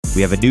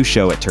We have a new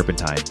show at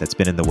Turpentine that's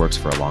been in the works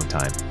for a long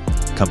time,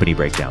 Company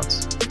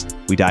Breakdowns.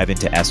 We dive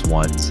into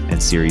S1s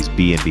and Series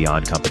B and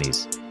beyond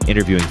companies,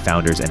 interviewing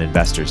founders and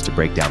investors to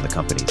break down the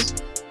companies.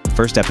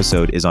 First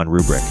episode is on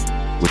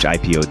Rubrik, which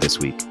IPO'd this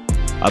week.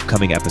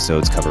 Upcoming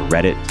episodes cover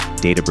Reddit,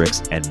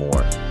 Databricks, and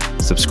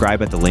more.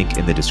 Subscribe at the link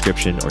in the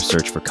description or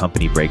search for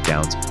Company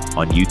Breakdowns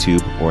on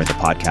YouTube or in the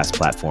podcast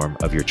platform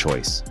of your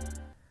choice.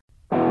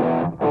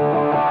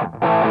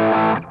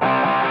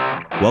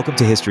 Welcome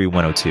to History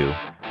 102,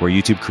 where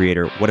YouTube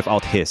creator What If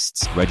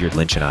Alt-Hists, Rudyard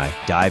Lynch and I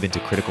dive into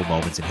critical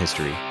moments in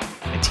history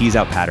and tease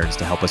out patterns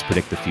to help us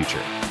predict the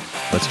future.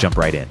 Let's jump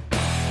right in.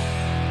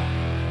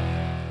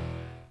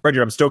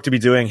 Rudyard, I'm stoked to be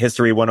doing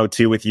History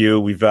 102 with you.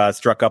 We've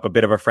struck up a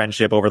bit of a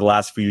friendship over the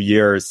last few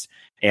years,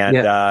 and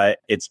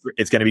it's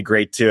going to be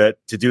great to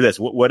do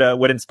this.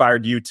 What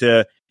inspired you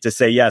to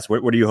say yes?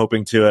 What are you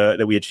hoping to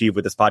that we achieve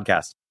with this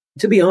podcast?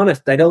 To be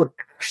honest, I don't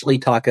actually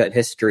talk about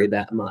history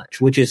that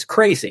much, which is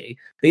crazy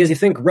because you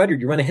think,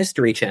 Rudyard, you run a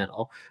history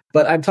channel,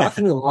 but I'm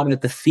talking a lot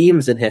about the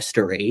themes in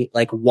history,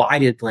 like why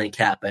did blank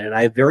happen? And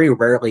I very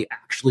rarely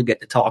actually get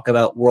to talk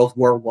about World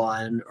War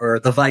I or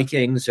the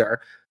Vikings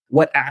or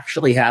what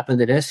actually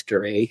happened in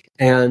history.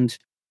 And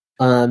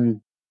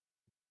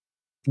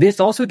this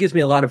also gives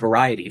me a lot of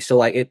variety.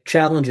 So it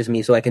challenges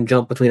me so I can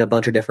jump between a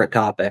bunch of different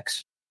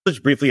topics. Let's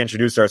briefly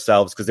introduce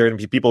ourselves, because there are going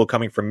to be people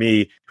coming from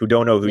me who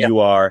don't know who you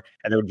are,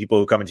 and there are people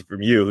who coming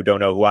from you who don't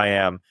know who I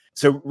am.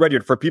 So,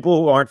 Rudyard, for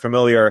people who aren't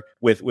familiar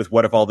with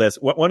What If All This,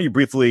 why don't you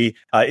briefly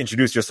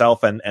introduce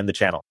yourself and the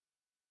channel?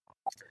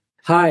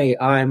 Hi,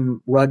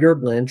 I'm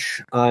Rudyard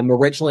Lynch. I'm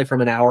originally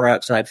from an hour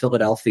outside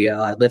Philadelphia.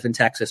 I live in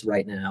Texas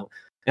right now.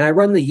 And I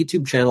run the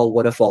YouTube channel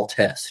What If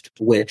Alt-Hist,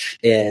 which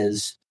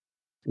is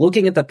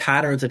looking at the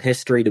patterns in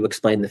history to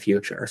explain the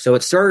future. So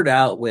it started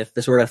out with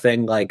the sort of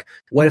thing like,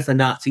 what if the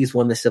Nazis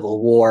won the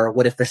Civil War?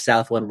 What if the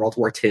South won World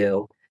War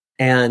II?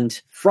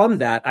 And from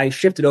that, I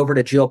shifted over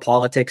to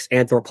geopolitics,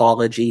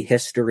 anthropology,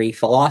 history,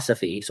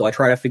 philosophy. So I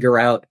try to figure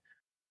out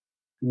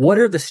what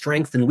are the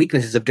strengths and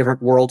weaknesses of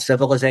different world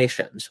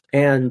civilizations.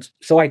 And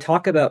so I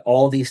talk about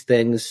all these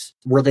things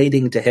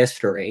relating to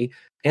history.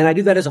 And I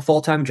do that as a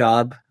full-time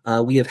job.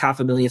 We have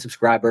 500,000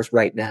 subscribers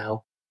right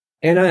now.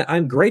 And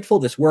I'm grateful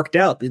this worked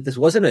out. This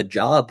wasn't a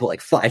job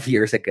like 5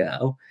 years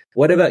ago.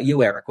 What about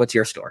you, Eric? What's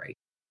your story?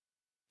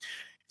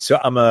 So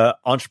I'm an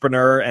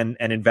entrepreneur and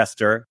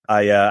investor.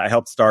 I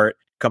helped start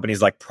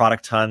companies like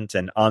Product Hunt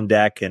and On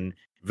Deck and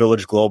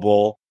Village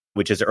Global,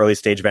 which is an early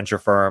stage venture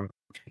firm.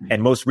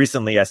 And most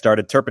recently, I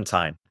started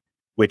Turpentine,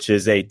 which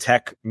is a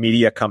tech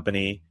media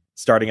company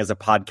starting as a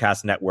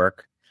podcast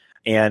network.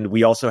 And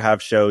we also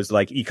have shows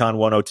like Econ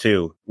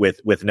 102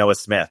 with Noah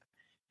Smith.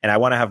 And I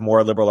want to have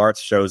more liberal arts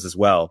shows as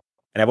well.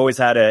 And I've always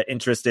had an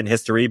interest in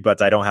history,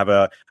 but I don't have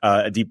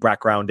a deep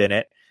background in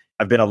it.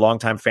 I've been a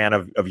longtime fan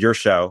of your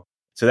show.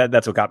 So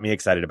that's what got me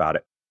excited about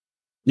it.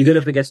 You good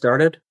if we get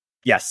started?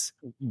 Yes.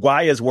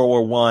 Why is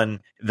World War I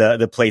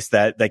the place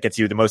that gets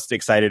you the most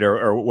excited,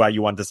 or why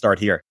you wanted to start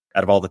here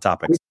out of all the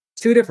topics?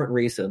 Two different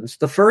reasons.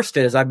 The first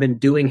is I've been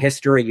doing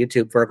history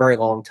YouTube for a very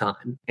long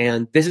time.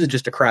 And this is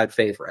just a crowd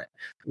favorite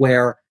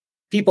where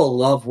people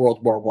love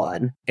World War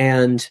I.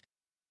 And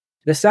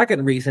the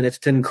second reason, it's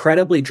an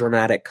incredibly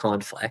dramatic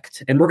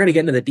conflict. And we're going to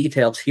get into the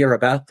details here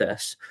about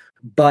this.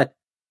 But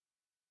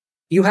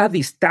you have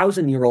these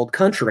 1,000-year-old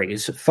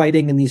countries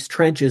fighting in these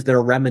trenches that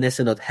are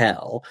reminiscent of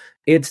hell.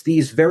 It's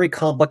these very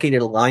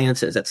complicated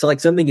alliances. It's like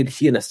something you'd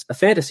see in a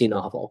fantasy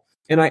novel.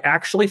 And I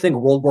actually think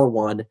World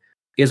War I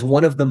is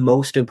one of the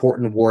most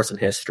important wars in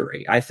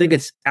history. I think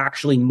it's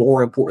actually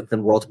more important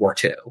than World War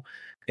II.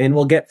 And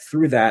we'll get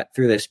through that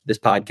through this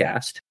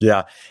podcast.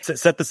 Yeah.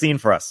 Set the scene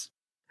for us.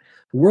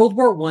 World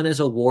War I is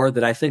a war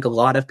that I think a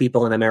lot of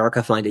people in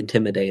America find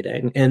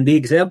intimidating. And the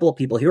example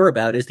people hear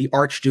about is the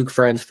Archduke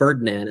Franz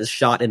Ferdinand is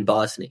shot in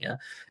Bosnia.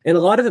 And a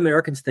lot of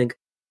Americans think,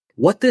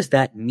 what does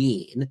that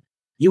mean?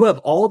 You have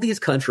all these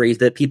countries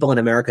that people in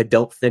America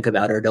don't think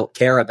about or don't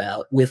care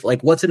about with,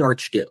 like, what's an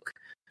Archduke?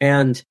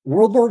 And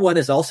World War I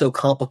is also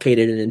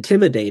complicated and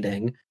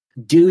intimidating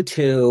due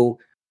to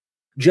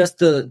just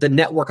the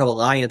network of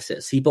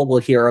alliances. People will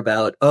hear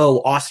about,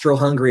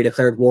 Austro-Hungary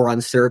declared war on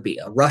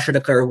Serbia. Russia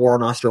declared war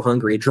on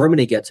Austro-Hungary.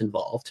 Germany gets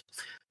involved.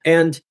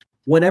 And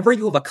whenever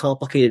you have a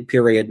complicated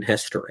period in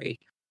history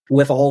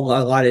with a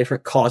lot of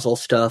different causal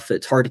stuff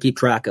it's hard to keep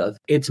track of,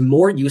 it's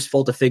more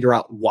useful to figure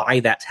out why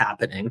that's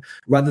happening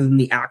rather than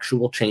the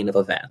actual chain of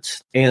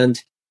events.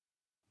 And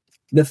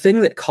the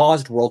thing that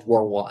caused World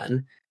War I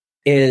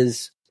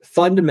is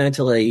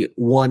fundamentally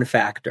one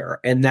factor,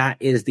 and that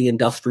is the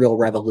Industrial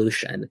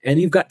Revolution. And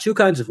you've got two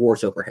kinds of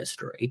wars over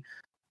history.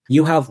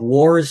 You have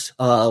wars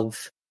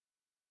of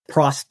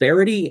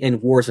prosperity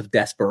and wars of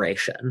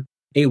desperation.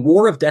 A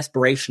war of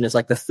desperation is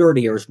like the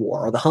 30 Years'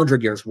 War or the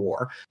 100 Years'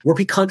 War, where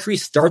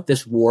countries start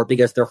this war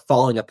because they're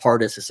falling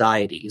apart as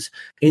societies,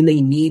 and they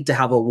need to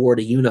have a war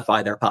to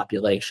unify their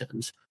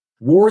populations.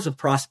 Wars of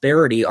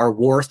prosperity are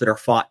wars that are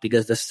fought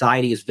because the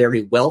society is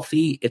very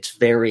wealthy, it's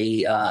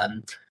very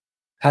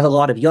has a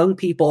lot of young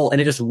people,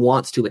 and it just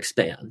wants to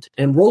expand.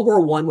 And World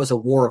War I was a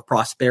war of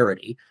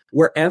prosperity,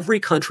 where every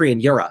country in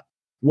Europe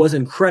was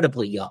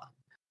incredibly young,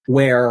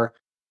 where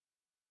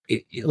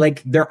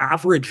like their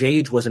average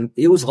age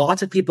it was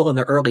lots of people in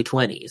their early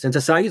 20s. And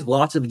societies,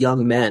 lots of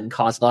young men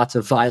cause lots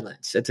of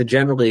violence. It's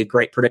generally a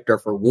great predictor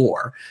for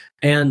war.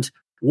 And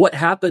what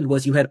happened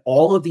was you had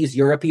all of these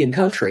European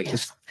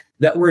countries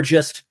that were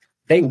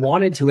they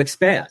wanted to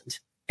expand.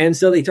 And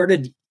so they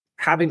started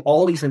having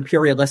all these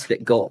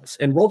imperialistic goals.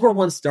 And World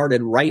War I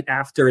started right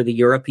after the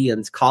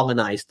Europeans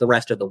colonized the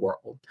rest of the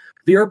world.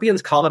 The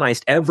Europeans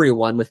colonized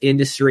everyone with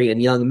industry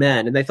and young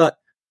men, and they thought,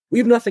 we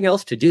have nothing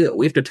else to do.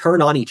 We have to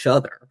turn on each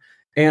other.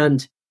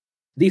 And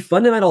the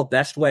fundamental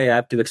best way I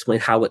have to explain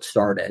how it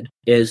started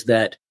is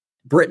that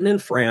Britain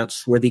and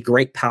France were the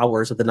great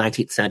powers of the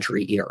 19th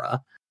century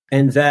era.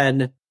 And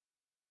then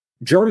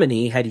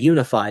Germany had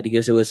unified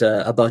because it was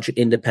a bunch of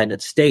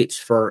independent states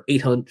for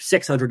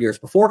 600 years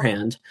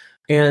beforehand.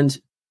 And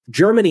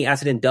Germany,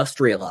 as it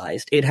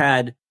industrialized, it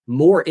had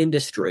more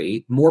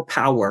industry, more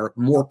power,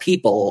 more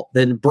people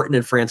than Britain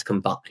and France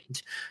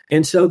combined.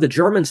 And so the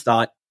Germans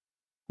thought,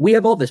 we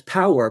have all this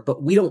power,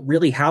 but we don't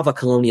really have a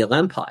colonial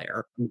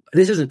empire.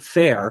 This isn't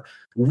fair.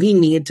 We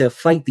need to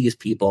fight these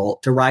people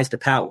to rise to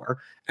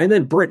power. And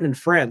then Britain and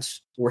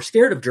France were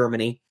scared of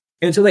Germany,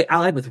 and so they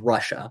allied with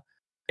Russia.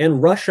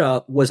 And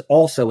Russia was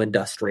also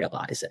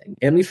industrializing.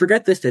 And we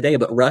forget this today,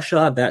 but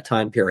Russia at that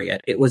time period,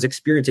 it was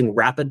experiencing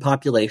rapid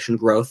population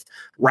growth,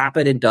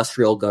 rapid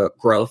industrial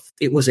growth.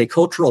 It was a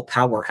cultural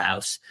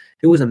powerhouse.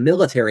 It was a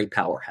military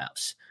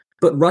powerhouse.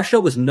 But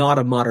Russia was not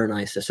a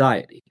modernized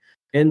society.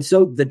 And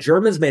so the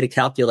Germans made a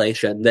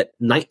calculation that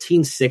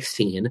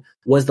 1916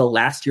 was the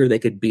last year they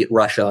could beat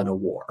Russia in a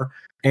war.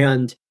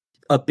 And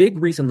a big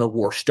reason the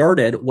war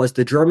started was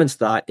the Germans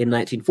thought in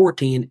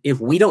 1914, if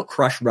we don't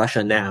crush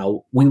Russia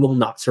now, we will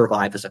not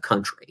survive as a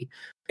country.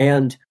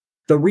 And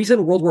the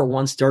reason World War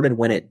I started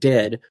when it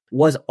did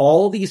was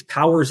all these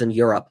powers in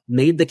Europe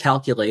made the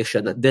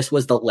calculation that this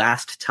was the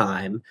last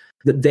time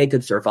that they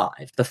could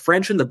survive. The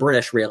French and the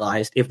British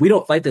realized if we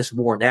don't fight this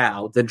war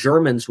now, the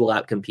Germans will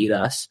outcompete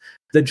us.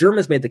 The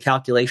Germans made the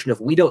calculation if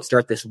we don't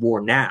start this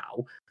war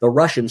now, the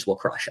Russians will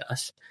crush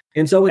us.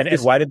 And so, and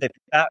why did they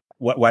think that?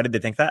 Why did they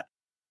think that?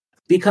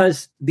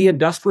 Because the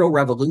Industrial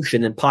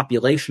Revolution and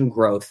population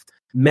growth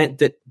meant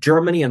that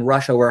Germany and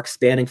Russia were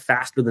expanding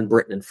faster than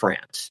Britain and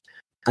France.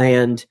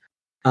 And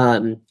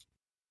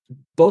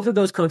both of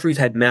those countries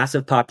had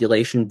massive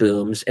population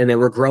booms, and they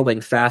were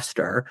growing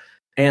faster.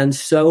 And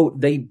so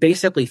they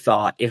basically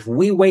thought, if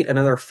we wait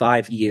another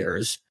 5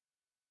 years,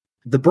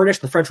 the British,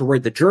 the French were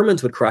worried the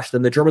Germans would crush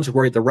them. The Germans were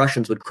worried the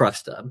Russians would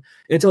crush them.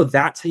 And so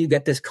that's how you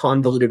get this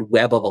convoluted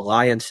web of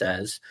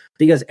alliances,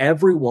 because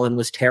everyone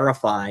was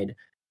terrified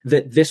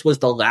that this was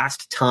the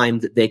last time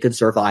that they could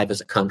survive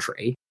as a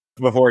country.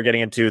 Before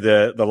getting into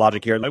the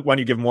logic here, why don't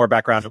you give more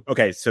background?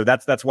 Okay, so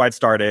that's why it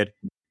started.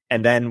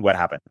 And then what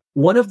happened?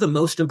 One of the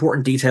most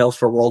important details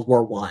for World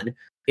War I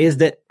is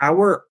that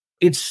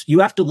you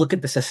have to look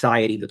at the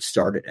society that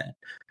started it,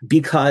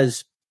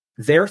 because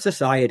their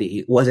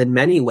society was in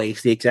many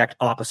ways the exact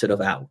opposite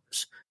of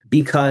ours,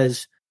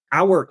 because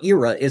our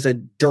era is a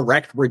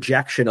direct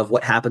rejection of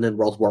what happened in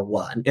World War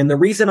I. And the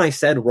reason I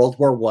said World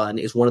War I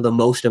is one of the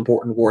most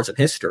important wars in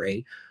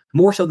history,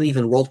 more so than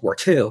even World War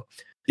II,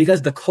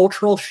 because the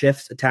cultural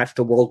shifts attached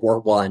to World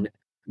War I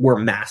were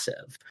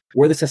massive.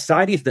 Where the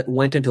societies that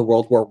went into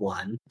World War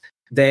I,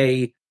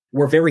 they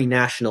were very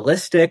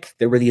nationalistic.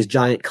 There were these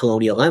giant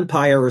colonial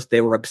empires.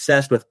 They were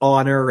obsessed with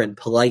honor and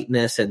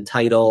politeness and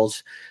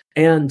titles.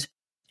 And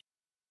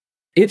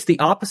it's the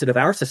opposite of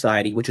our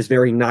society, which is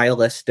very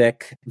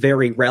nihilistic,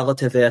 very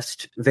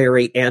relativist,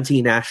 very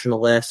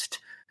anti-nationalist,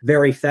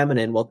 very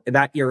feminine. Well,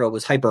 that era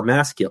was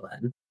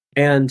hyper-masculine.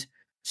 And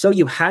so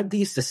you had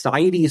these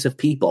societies of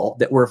people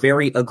that were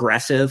very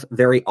aggressive,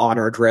 very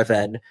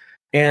honor-driven.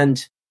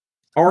 And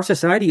our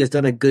society has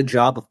done a good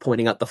job of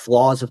pointing out the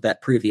flaws of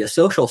that previous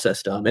social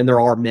system. And there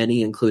are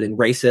many, including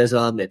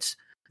racism.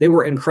 They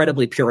were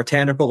incredibly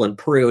puritanical and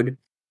prude.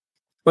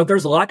 But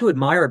there's a lot to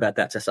admire about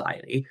that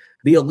society.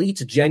 The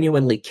elites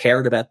genuinely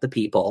cared about the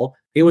people.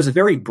 It was a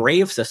very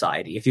brave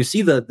society. If you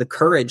see the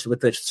courage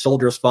with which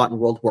soldiers fought in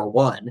World War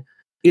I,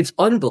 it's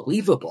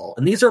unbelievable.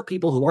 And these are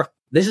people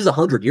this is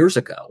 100 years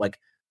ago. Like,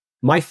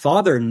 my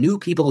father knew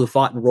people who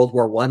fought in World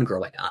War I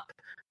growing up.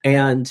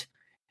 And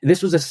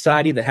this was a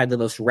society that had the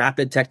most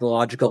rapid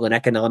technological and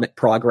economic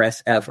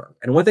progress ever.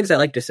 And one of the things I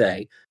like to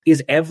say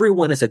is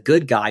everyone is a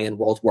good guy in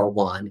World War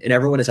I, and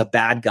everyone is a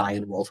bad guy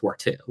in World War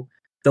II.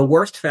 The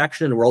worst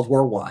faction in World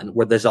War I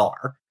were the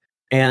Tsar,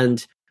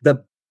 and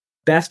the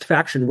best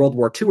faction in World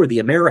War II were the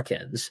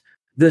Americans.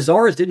 The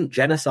Tsars didn't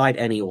genocide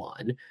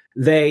anyone.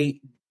 They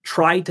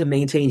tried to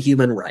maintain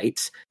human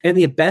rights. And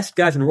the best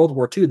guys in World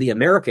War II, the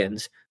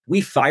Americans,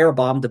 we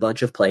firebombed a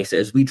bunch of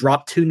places. We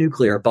dropped 2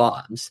 nuclear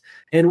bombs.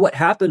 And what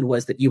happened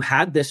was that you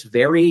had this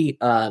very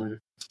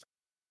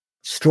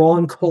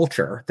strong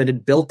culture that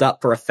had built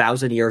up for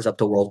 1,000 years up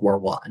to World War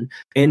I.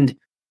 And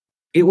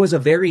it was a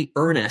very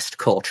earnest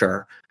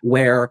culture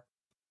where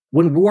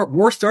when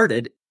war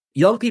started,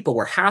 young people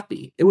were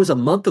happy. It was a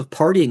month of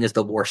partying as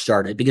the war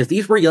started, because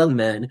these were young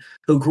men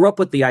who grew up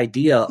with the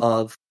idea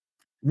of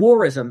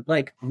war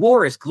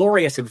is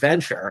glorious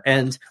adventure,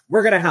 and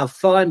we're going to have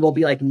fun. We'll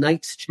be like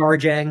knights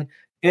charging.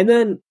 And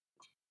then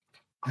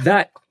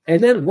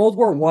World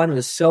War I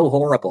was so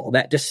horrible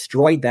that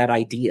destroyed that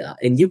idea.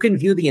 And you can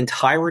view the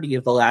entirety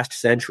of the last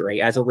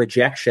century as a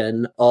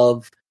rejection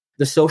of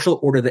the social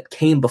order that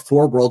came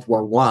before World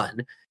War I,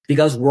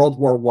 because World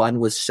War I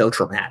was so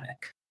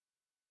traumatic.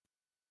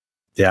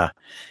 Yeah.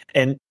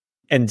 And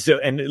let's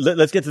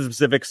get to the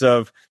specifics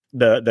of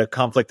the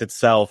conflict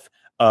itself.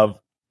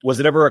 Was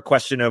it ever a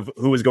question of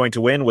who was going to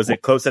win? Was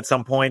it close at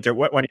some point? Or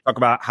when you talk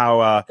about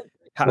how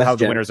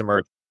the winners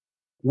emerged?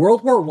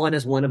 World War I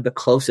is one of the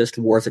closest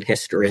wars in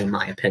history, in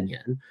my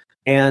opinion.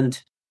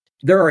 And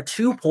there are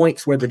 2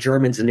 points where the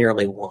Germans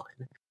nearly won,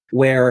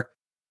 where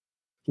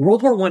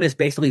World War I is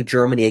basically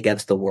Germany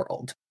against the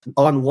world.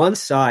 On one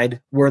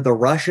side were the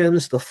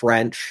Russians, the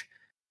French,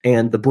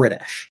 and the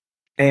British.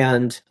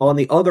 And on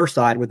the other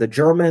side were the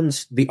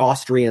Germans, the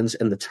Austrians,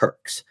 and the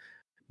Turks.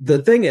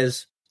 The thing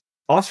is,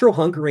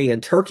 Austro-Hungary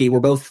and Turkey were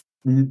both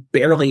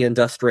barely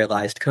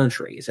industrialized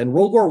countries, and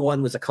World War I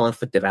was a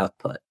conflict of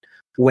output,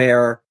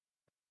 where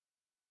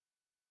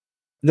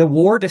the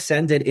war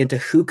descended into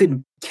who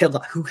could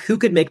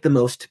make the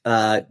most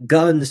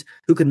guns,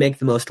 who could make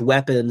the most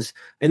weapons,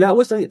 and that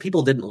was something that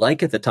people didn't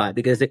like at the time,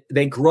 because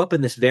they grew up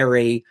in this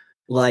very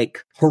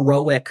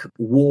heroic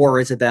war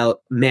is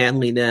about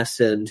manliness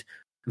and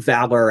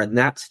valor and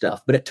that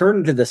stuff, but it turned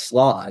into the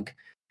slog.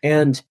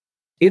 And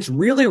it's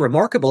really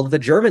remarkable that the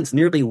Germans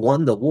nearly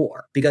won the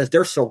war, because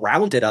they're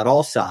surrounded on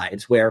all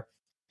sides, where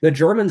the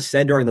Germans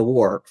said during the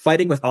war,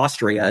 fighting with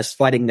Austria is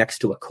fighting next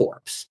to a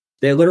corpse.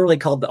 They literally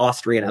called the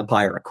Austrian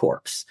Empire a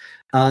corpse.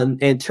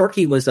 And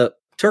Turkey was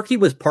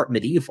part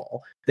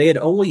medieval. They had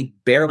only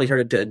barely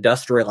started to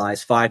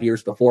industrialize 5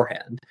 years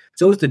beforehand.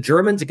 So it was the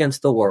Germans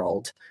against the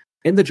world,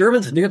 and the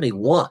Germans nearly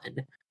won.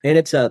 And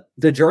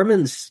the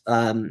Germans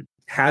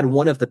had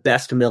one of the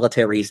best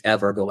militaries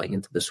ever going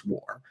into this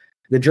war.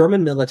 The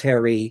German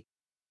military,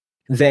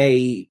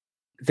 they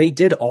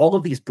did all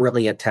of these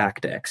brilliant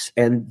tactics,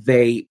 and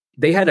they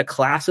had a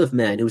class of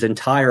men whose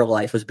entire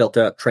life was built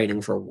up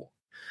training for war.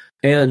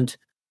 And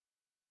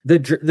the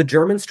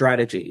German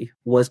strategy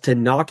was to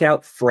knock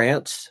out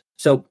France.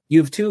 So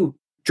you have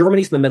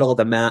Germany's in the middle of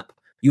the map.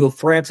 You have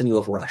France and you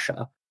have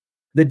Russia.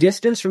 The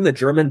distance from the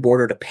German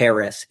border to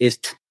Paris is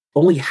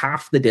only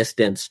half the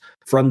distance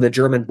from the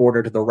German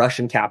border to the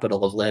Russian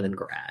capital of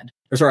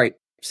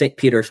St.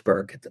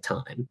 Petersburg at the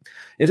time.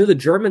 And so the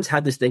Germans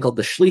had this thing called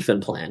the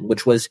Schlieffen Plan,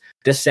 which was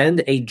to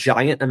send a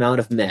giant amount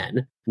of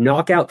men,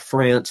 knock out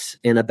France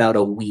in about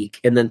a week,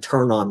 and then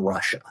turn on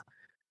Russia.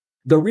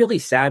 The really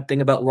sad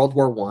thing about World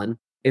War I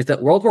is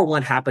that World War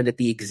I happened at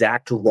the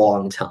exact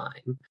wrong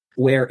time,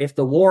 where if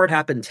the war had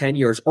happened 10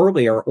 years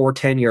earlier or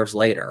 10 years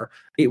later,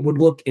 it would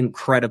look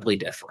incredibly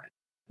different.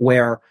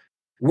 Where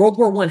World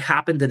War I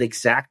happened at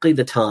exactly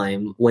the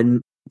time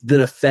when the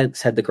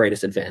defense had the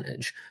greatest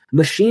advantage.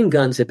 Machine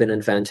guns had been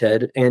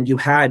invented, and you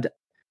had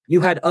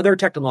other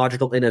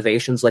technological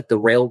innovations like the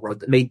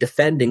railroad that made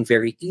defending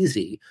very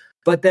easy.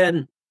 But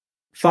then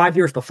 5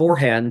 years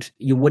beforehand,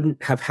 you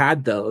wouldn't have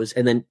had those,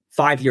 and then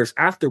 5 years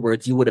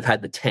afterwards, you would have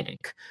had the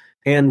tank.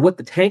 And what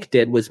the tank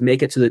did was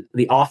make it so that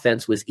the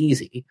offense was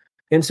easy.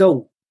 And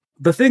so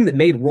the thing that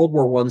made World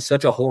War I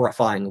such a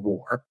horrifying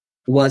war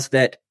was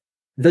that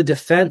the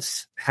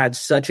defense had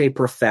such a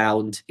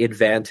profound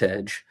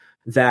advantage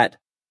that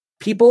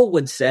people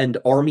would send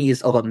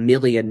armies of 1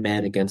 million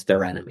men against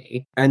their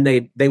enemy, and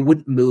they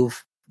wouldn't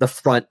move the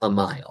front a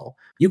mile.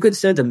 You could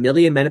send 1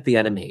 million men at the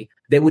enemy,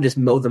 they would just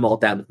mow them all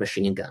down with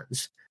machine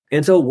guns.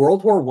 And so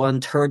World War I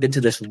turned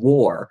into this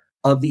war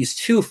of these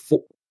two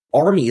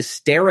armies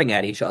staring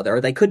at each other.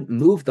 They couldn't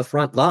move the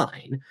front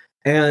line.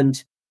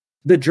 And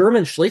the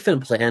German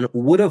Schlieffen Plan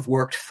would have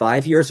worked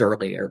 5 years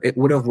earlier. It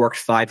would have worked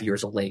 5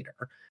 years later.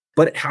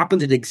 But it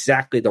happened at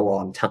exactly the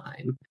wrong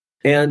time.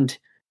 And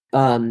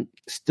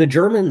the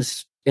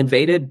Germans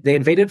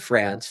invaded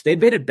France. They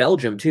invaded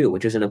Belgium too,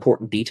 which is an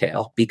important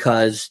detail,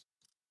 because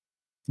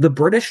the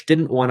British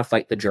didn't want to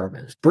fight the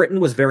Germans.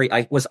 Britain was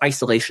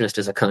isolationist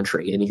as a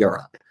country in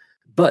Europe.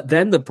 But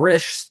then the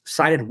British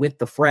sided with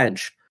the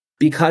French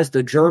because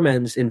the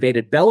Germans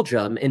invaded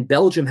Belgium, and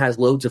Belgium has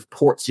loads of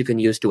ports you can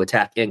use to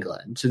attack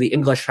England. So the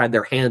English had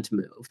their hand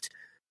moved.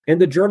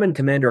 And the German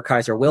commander,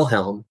 Kaiser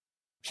Wilhelm,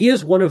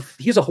 he's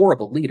a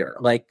horrible leader.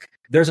 Like,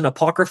 there's an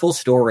apocryphal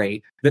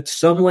story that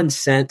someone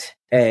sent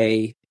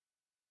a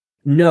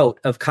note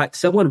of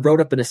someone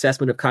wrote up an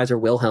assessment of Kaiser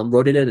Wilhelm,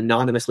 wrote it in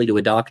anonymously to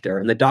a doctor,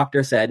 and the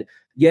doctor said,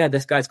 "Yeah,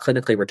 this guy's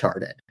clinically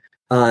retarded."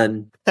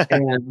 And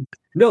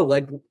no,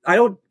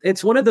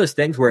 it's one of those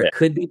things where it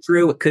could be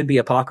true, it could be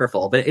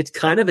apocryphal, but it's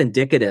kind of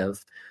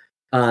indicative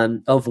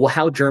of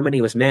how Germany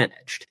was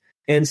managed.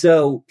 And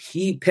so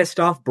he pissed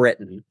off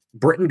Britain.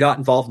 Britain got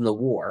involved in the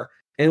war.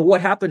 And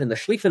what happened in the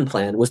Schlieffen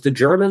Plan was the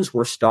Germans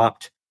were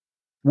stopped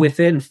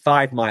within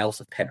 5 miles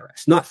of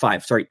Paris.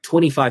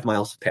 25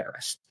 miles of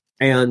Paris.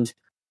 And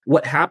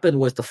what happened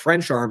was the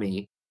French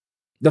army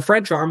the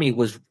French army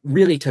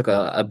really took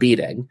a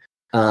beating.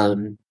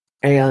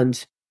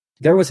 And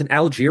there was an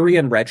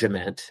Algerian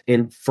regiment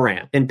in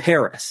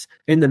Paris,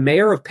 and the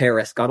mayor of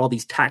Paris got all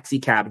these taxi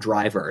cab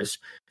drivers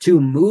to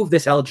move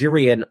this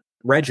Algerian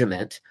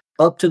regiment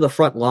up to the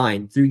front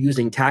line through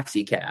using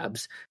taxi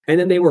cabs. And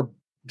then they were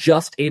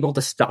just able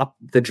to stop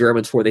the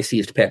Germans before they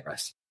seized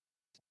Paris.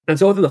 And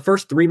so over the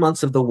first 3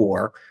 months of the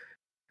war,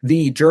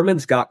 the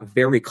Germans got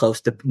very close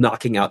to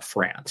knocking out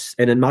France.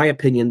 And in my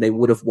opinion, they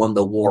would have won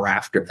the war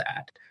after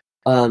that.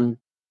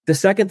 The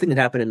second thing that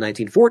happened in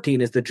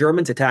 1914 is the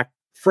Germans attacked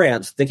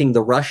France, thinking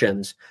the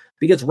Russians,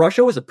 because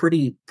Russia was a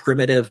pretty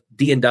primitive,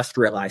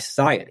 deindustrialized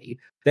society.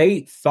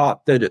 They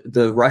thought that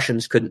the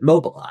Russians couldn't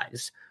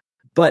mobilize.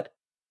 But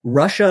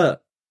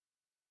Russia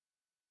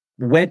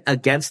went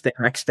against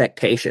their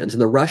expectations,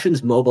 and the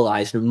Russians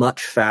mobilized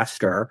much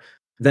faster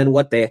than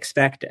what they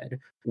expected,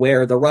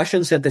 where the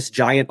Russians sent this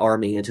giant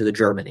army into the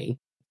Germany.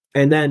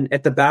 And then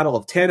at the Battle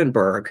of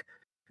Tannenberg,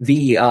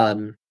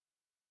 the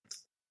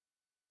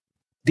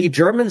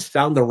Germans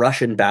found the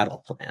Russian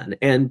battle plan.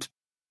 And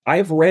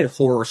I've read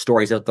horror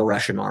stories of the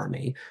Russian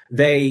army.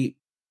 They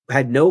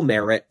had no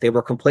merit. They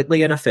were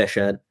completely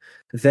inefficient.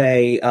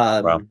 They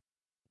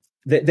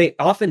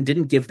often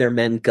didn't give their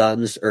men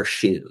guns or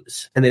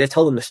shoes, and they just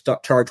told them to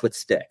charge with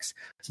sticks.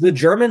 So the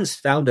Germans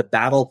found a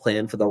battle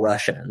plan for the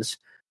Russians,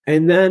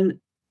 and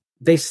then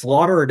they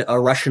slaughtered a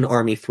Russian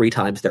army 3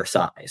 times their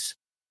size.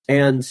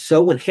 And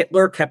so when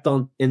Hitler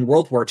in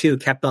World War II,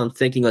 kept on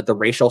thinking of the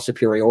racial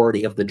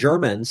superiority of the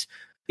Germans,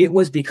 it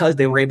was because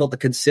they were able to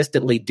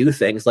consistently do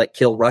things like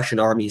kill Russian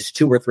armies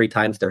 2 or 3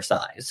 times their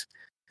size.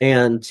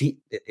 And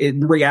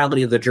in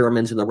reality, the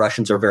Germans and the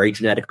Russians are very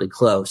genetically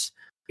close.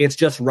 It's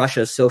just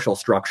Russia's social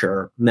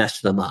structure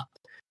messed them up.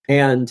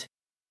 And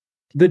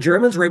the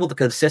Germans were able to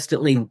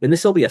consistently, and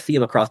this will be a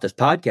theme across this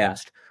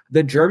podcast,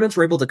 the Germans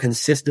were able to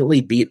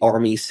consistently beat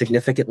armies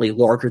significantly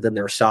larger than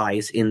their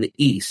size in the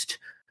East.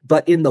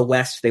 But in the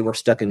West, they were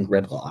stuck in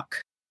gridlock.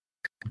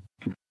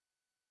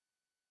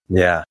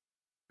 Yeah.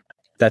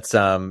 That's,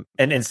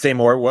 and say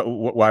more,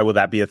 why will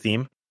that be a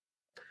theme?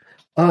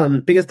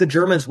 Because the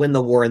Germans win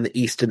the war in the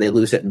East and they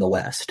lose it in the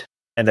West.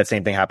 And that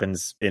same thing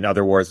happens in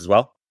other wars as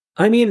well?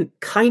 I mean,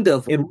 kind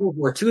of. In World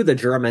War II, the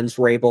Germans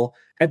were able,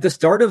 at the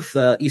start of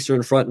the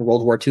Eastern Front in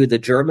World War II, the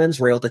Germans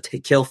were able to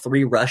kill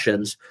 3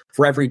 Russians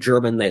for every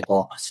German they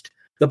lost.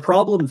 The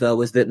problem,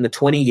 though, is that in the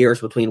 20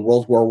 years between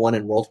World War I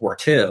and World War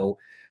II,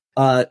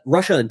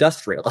 Russia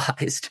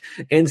industrialized.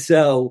 And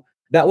so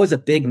that was a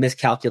big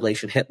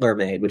miscalculation Hitler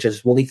made, which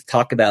is we'll need to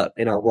talk about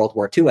in our World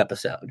War II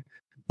episode.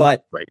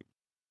 But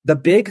the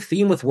big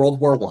theme with World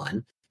War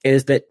I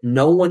is that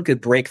no one could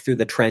break through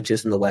the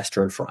trenches in the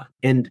Western Front.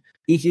 And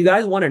if you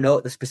guys want to know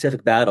the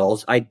specific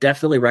battles, I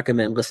definitely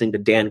recommend listening to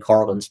Dan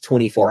Carlin's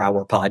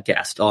 24-hour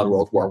podcast on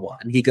World War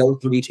I. He goes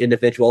through each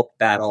individual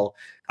battle.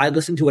 I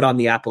listened to it on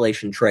the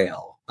Appalachian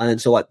Trail.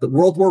 And so the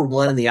World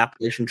War I and the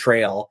Appalachian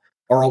Trail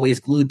are always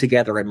glued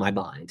together in my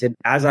mind. And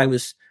as I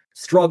was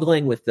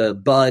struggling with the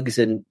bugs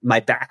and my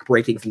back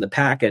breaking from the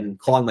pack and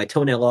clawing my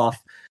toenail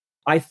off,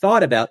 I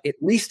thought about, at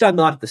least I'm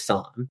not at the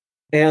Somme.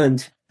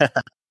 And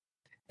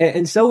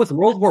so with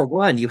World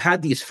War I, you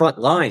had these front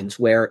lines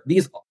where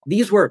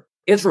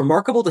it's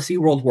remarkable to see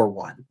World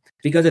War I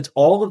because it's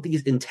all of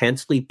these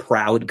intensely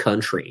proud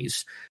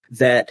countries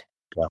that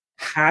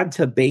had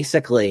to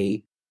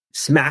basically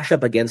smash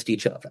up against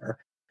each other.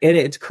 And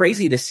it's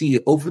crazy to see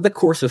over the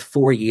course of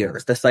 4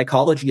 years, the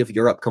psychology of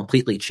Europe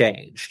completely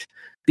changed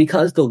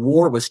because the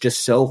war was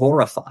just so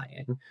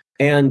horrifying.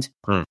 And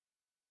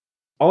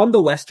on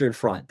the Western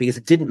Front, because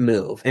it didn't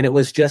move, and it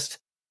was just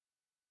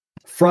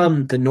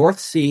from the North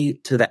Sea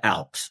to the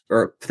Alps,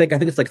 or I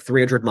think it's like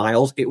 300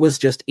 miles, it was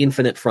just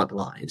infinite front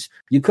lines.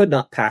 You could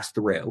not pass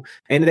through.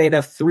 And they'd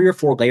have 3 or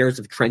 4 layers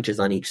of trenches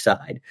on each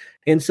side.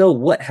 And so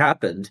what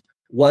happened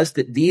was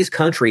that these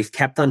countries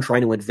kept on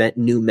trying to invent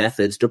new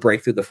methods to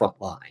break through the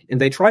front line.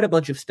 And they tried a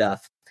bunch of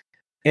stuff,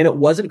 and it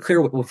wasn't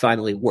clear what would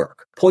finally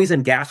work.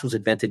 Poison gas was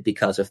invented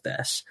because of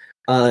this.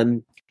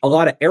 A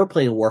lot of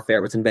airplane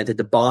warfare was invented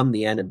to bomb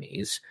the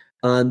enemies.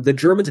 The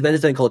Germans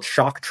invented something called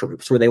shock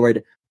troops, where they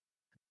would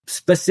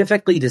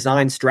specifically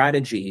design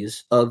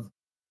strategies of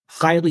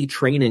highly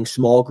training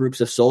small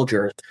groups of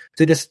soldiers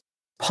to just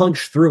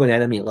punch through an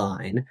enemy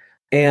line.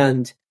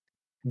 And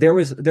there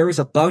was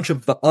a bunch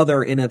of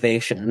other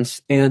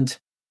innovations. And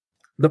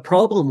the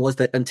problem was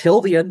that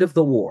until the end of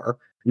the war,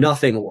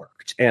 nothing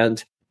worked.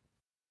 And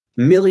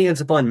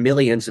millions upon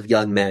millions of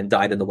young men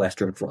died in the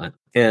Western Front.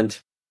 And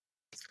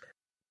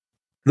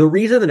the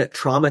reason that it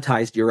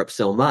traumatized Europe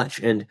so much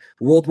and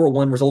World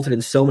War I resulted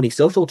in so many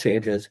social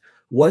changes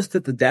was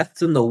that the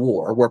deaths in the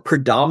war were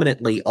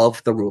predominantly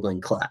of the ruling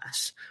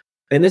class.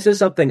 And this is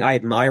something I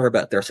admire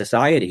about their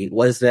society,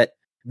 was that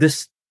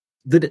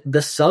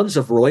the sons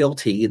of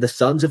royalty, the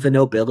sons of the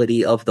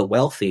nobility, of the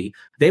wealthy,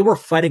 they were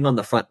fighting on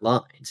the front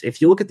lines.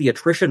 If you look at the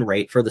attrition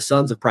rate for the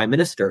sons of prime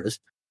ministers,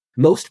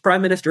 most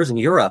prime ministers in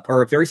Europe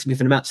are a very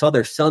significant amount, saw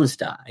their sons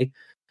die.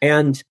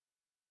 And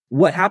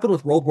what happened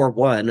with World War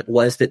I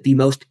was that the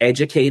most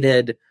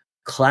educated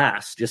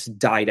class just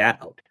died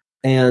out.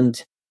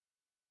 And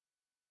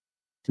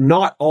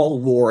not all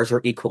wars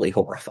are equally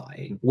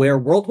horrifying. Where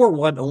World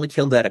War I only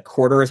killed at a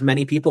quarter as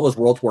many people as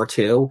World War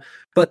II,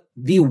 but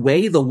the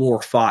way the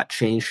war fought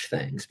changed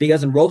things.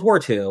 Because in World War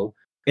II,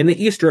 in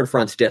the Eastern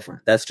Front's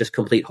different. That's just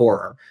complete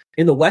horror.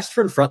 In the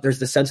Western Front, there's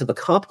this sense of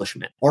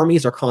accomplishment.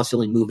 Armies are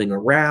constantly moving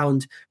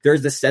around.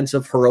 There's this sense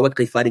of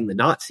heroically fighting the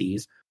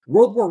Nazis.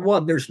 World War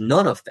I, there's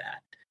none of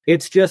that.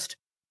 It's just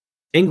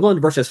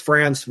England versus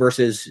France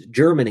versus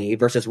Germany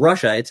versus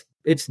Russia.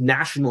 It's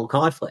national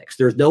conflicts.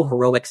 There's no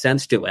heroic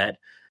sense to it.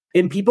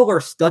 And people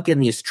are stuck in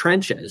these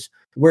trenches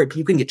where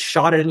you can get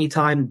shot at any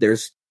time.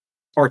 There's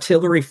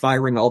artillery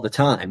firing all the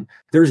time.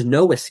 There's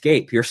no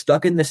escape. You're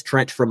stuck in this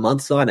trench for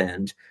months on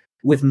end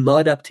with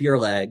mud up to your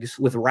legs,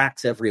 with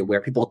rats everywhere,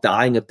 people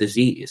dying of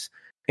disease.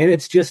 And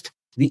it's just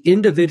the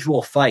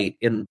individual fight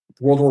in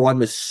World War I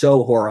was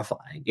so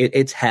horrifying.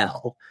 It's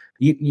hell.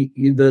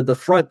 The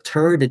front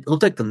turned, it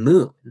looked like the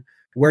moon,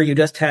 where you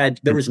just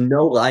there was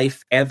no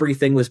life,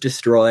 everything was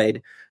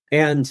destroyed.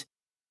 And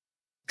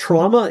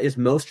trauma is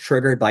most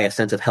triggered by a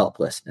sense of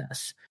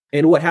helplessness.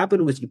 And what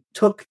happened was you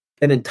took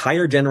an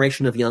entire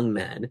generation of young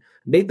men,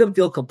 made them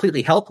feel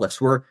completely helpless,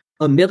 where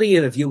 1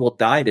 million of you will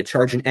die to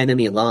charge an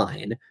enemy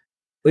line,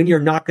 when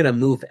you're not going to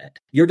move it.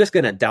 You're just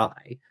going to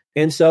die.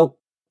 And so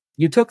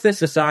you took this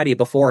society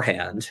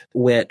beforehand,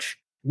 which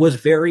was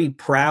very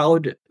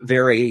proud,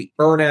 very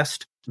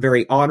earnest,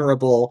 very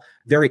honorable,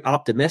 very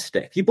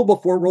optimistic. People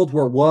before World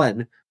War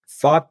I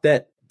thought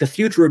that the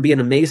future would be an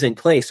amazing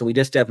place and we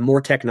just have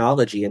more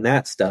technology and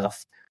that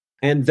stuff.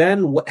 And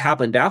then what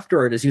happened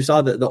after it is you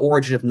saw the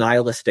origin of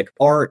nihilistic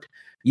art.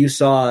 You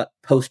saw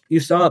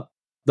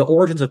the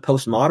origins of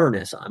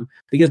postmodernism,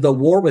 because the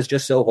war was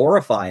just so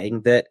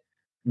horrifying that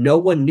no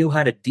one knew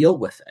how to deal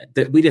with it,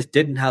 that we just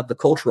didn't have the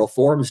cultural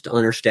forms to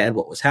understand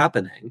what was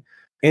happening.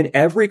 And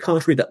every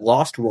country that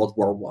lost World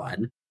War I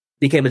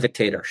became a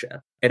dictatorship.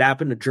 It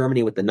happened to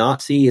Germany with the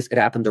Nazis. It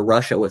happened to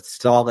Russia with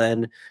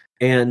Stalin.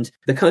 And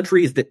the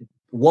countries that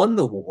won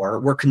the war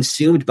were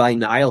consumed by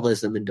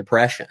nihilism and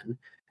depression.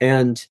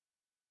 And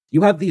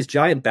you have these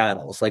giant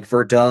battles like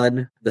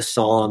Verdun, the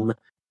Somme,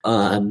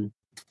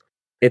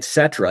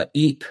 etc.,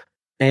 Ypres.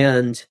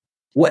 And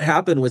what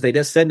happened was they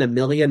just send 1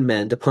 million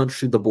men to punch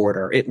through the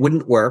border. It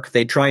wouldn't work.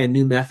 They'd try a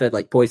new method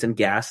like poison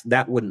gas.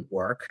 That wouldn't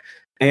work.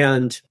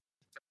 And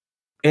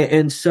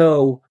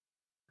so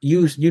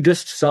you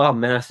just saw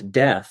mass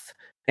death.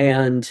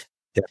 And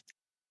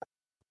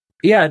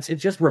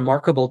it's just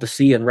remarkable to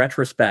see in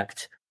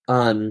retrospect.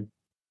 And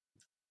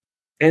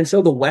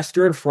so the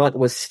Western Front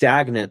was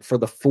stagnant for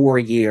the 4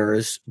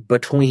 years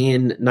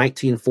between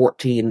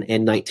 1914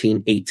 and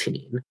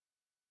 1918.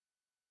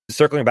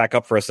 Circling back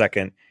up for a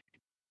second,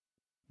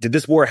 did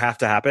this war have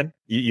to happen?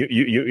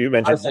 You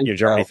mentioned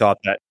Germany thought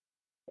that.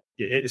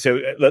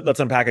 So let's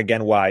unpack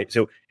again why.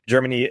 So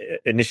Germany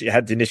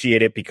had to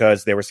initiate it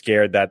because they were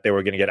scared that they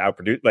were going to get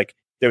outproduced. Like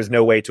there was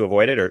no way to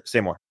avoid it, or say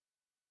more.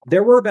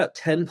 There were about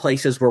 10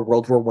 places where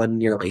World War I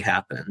nearly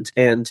happened.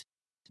 And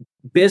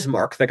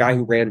Bismarck, the guy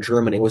who ran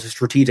Germany, was a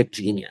strategic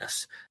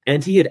genius.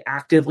 And he had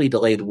actively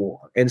delayed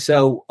war. And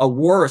so a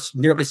war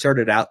nearly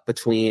started out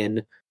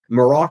between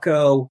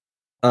Morocco,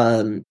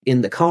 in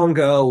the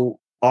Congo,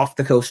 off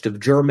the coast of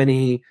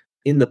Germany,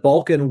 in the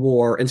Balkan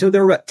War. And so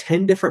there were about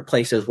 10 different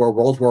places where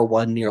World War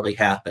I nearly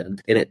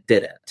happened, and it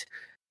didn't.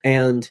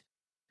 And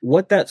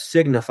what that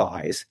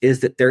signifies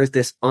is that there's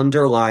this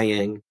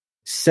underlying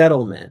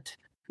settlement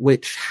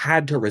which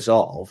had to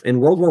resolve. And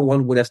World War I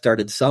would have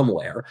started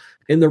somewhere.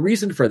 And the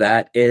reason for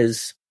that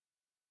is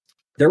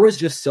there was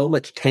just so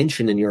much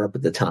tension in Europe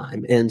at the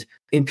time. And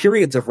in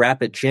periods of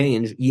rapid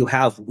change, you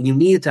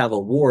needed to have a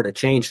war to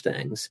change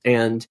things.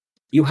 And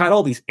you had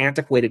all these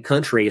antiquated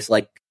countries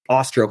like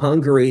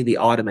Austro-Hungary, the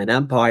Ottoman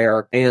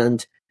Empire,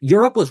 and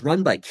Europe was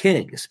run by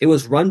kings. It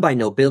was run by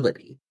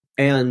nobility.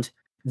 And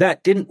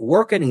that didn't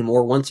work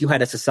anymore once you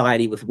had a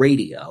society with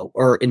radio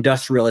or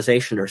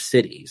industrialization or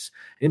cities.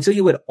 And so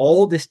you had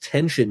all this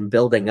tension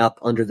building up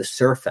under the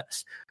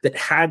surface that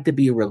had to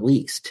be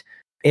released.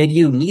 And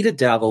you needed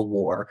to have a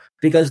war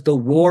because the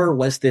war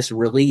was this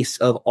release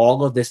of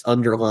all of this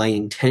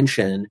underlying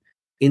tension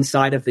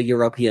inside of the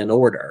European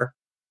order.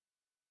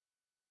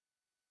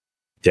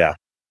 Yeah,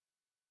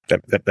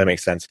 that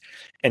makes sense.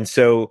 And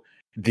so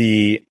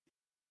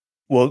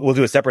we'll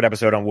do a separate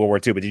episode on World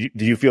War II. But did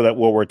you feel that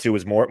World War II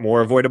was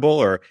more avoidable,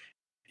 or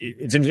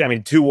it's interesting? I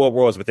mean, 2 world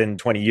wars within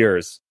 20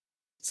 years,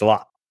 it's a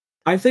lot.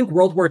 I think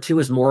World War II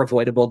is more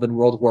avoidable than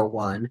World War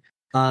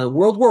I.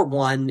 World War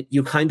I,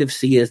 you kind of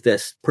see as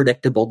this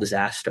predictable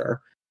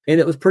disaster, and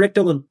it was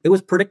predictable. It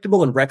was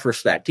predictable in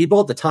retrospect. People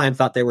at the time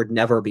thought there would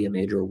never be a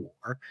major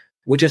war,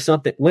 which is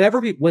something.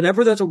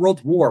 Whenever there's a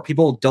world war,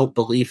 people don't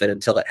believe it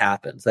until it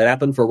happens. That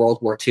happened for World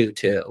War II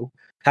too.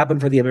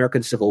 Happened for the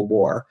American Civil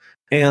War.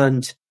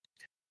 And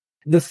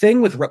the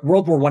thing with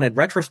World War I in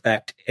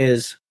retrospect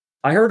is,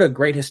 I heard a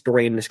great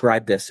historian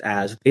describe this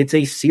as it's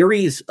a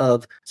series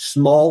of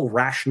small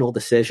rational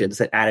decisions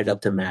that added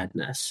up to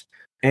madness.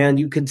 And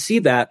you can see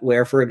that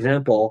where, for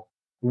example,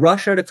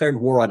 Russia declared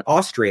war on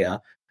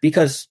Austria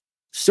because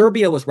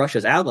Serbia was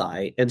Russia's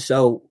ally. And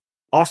so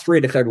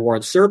Austria declared war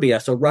on Serbia,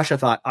 so Russia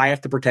thought, I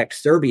have to protect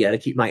Serbia to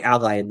keep my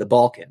ally in the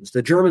Balkans.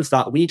 The Germans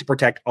thought, we need to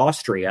protect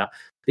Austria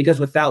because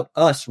without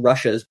us,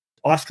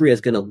 Austria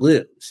is going to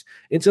lose.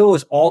 And so it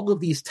was all of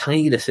these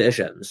tiny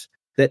decisions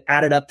that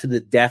added up to the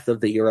death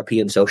of the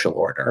European social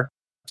order.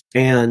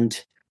 And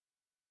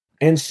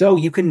so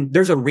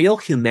there's a real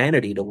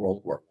humanity to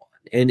World War I.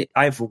 And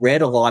I've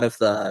read a lot of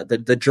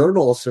the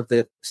journals of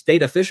the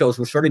state officials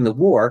who were starting the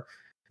war.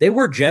 They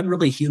were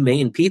generally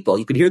humane people.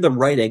 You could hear them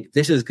writing,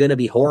 this is going to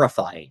be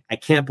horrifying. I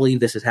can't believe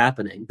this is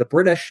happening. The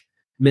British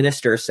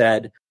minister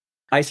said,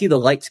 I see the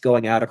lights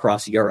going out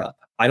across Europe.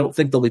 I don't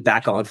think they'll be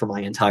back on for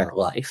my entire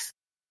life.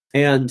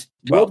 And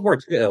World War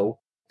II,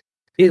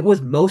 it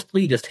was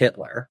mostly just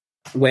Hitler,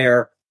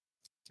 where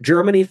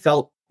Germany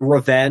felt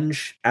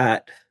revenge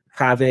at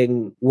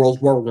having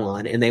World War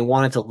I, and they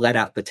wanted to let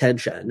out the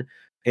tension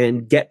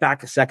and get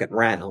back a second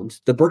round.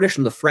 The British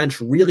and the French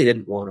really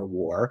didn't want a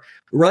war.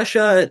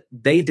 Russia,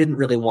 they didn't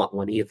really want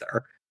one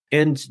either.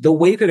 And the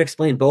way you could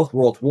explain both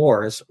world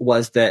wars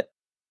was that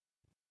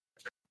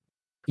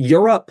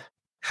Europe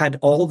had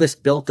all this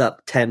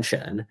built-up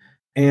tension,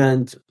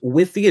 and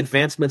with the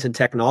advancements in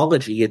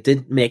technology, it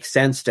didn't make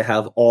sense to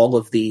have all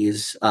of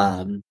these...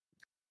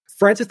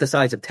 France is the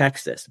size of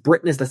Texas.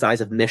 Britain is the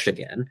size of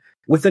Michigan.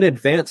 With an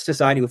advanced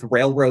society with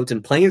railroads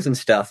and planes and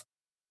stuff,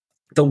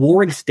 the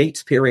warring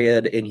states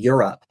period in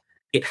Europe,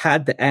 it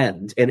had to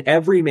end. And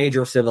every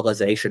major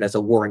civilization has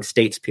a warring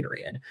states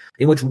period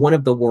in which one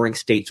of the warring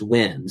states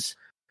wins.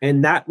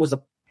 And that was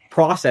a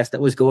process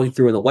that was going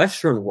through in the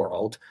Western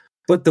world.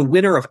 But the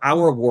winner of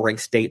our warring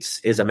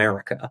states is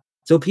America.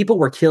 So people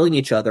were killing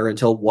each other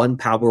until one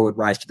power would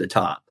rise to the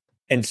top.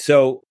 And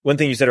so one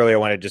thing you said earlier I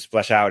want to just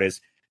flesh out is,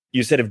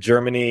 you said if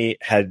Germany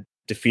had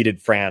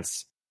defeated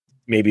France,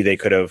 maybe they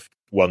could have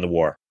won the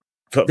war.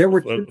 There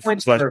were 2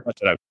 points.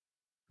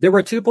 There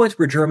were 2 points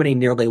where Germany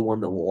nearly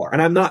won the war.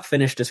 And I'm not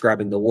finished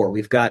describing the war.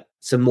 We've got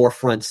some more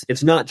fronts.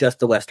 It's not just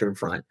the Western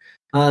Front.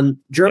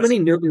 Germany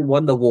nearly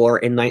won the war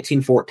in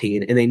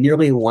 1914, and they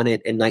nearly won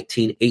it in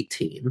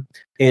 1918.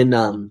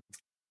 And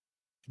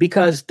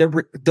because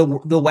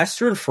the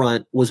Western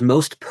Front was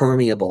most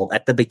permeable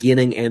at the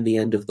beginning and the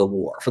end of the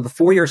war. For the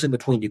 4 years in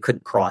between, you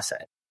couldn't cross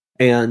it.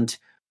 And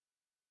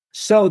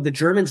so the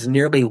Germans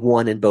nearly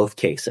won in both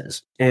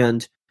cases.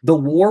 And the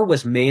war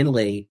was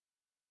mainly,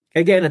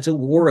 again, it's a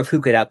war of who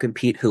could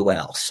outcompete who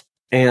else.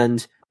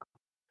 And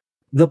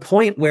the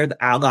point where the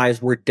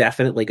Allies were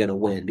definitely going to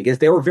win, because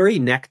they were very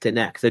neck to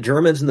neck. The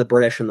Germans and the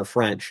British and the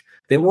French,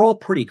 they were all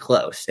pretty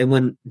close. And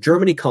when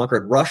Germany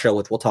conquered Russia,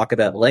 which we'll talk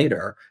about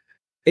later,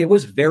 it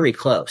was very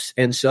close.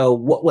 And so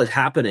what was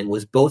happening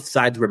was both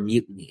sides were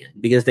mutinying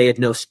because they had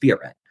no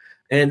spirit.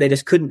 And they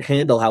just couldn't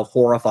handle how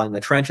horrifying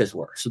the trenches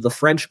were. So the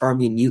French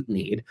army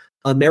mutinied.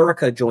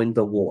 America joined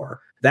the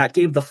war. That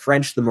gave the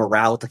French the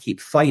morale to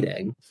keep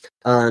fighting.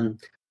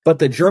 But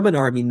the German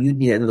army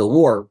mutinied into the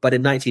war. But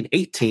in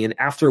 1918,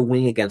 after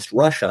winning against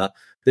Russia,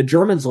 the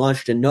Germans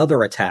launched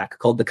another attack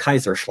called the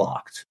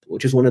Kaiserschlacht,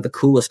 which is one of the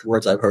coolest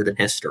words I've heard in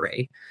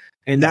history.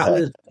 And that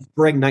was the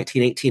spring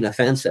 1918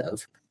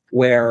 offensive,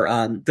 where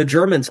the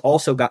Germans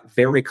also got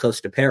very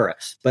close to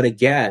Paris. But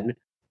again,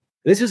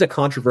 this is a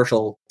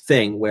controversial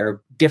thing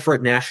where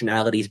different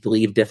nationalities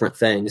believe different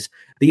things.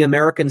 The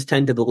Americans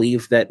tend to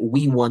believe that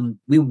we won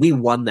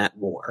that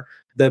war.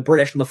 The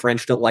British and the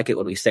French don't like it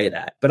when we say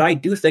that. But I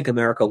do think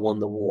America won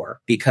the war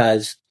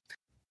because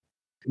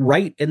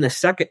right in the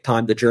second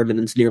time the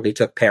Germans nearly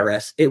took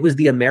Paris, it was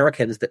the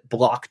Americans that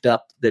blocked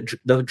up the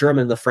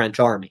German and the French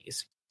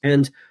armies.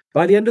 And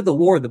by the end of the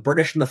war, the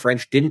British and the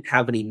French didn't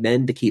have any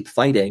men to keep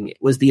fighting. It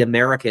was the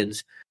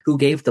Americans who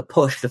gave the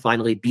push to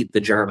finally beat the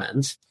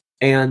Germans.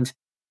 And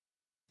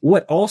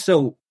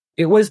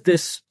it was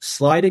this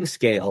sliding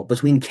scale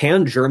between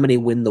can Germany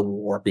win the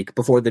war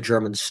before the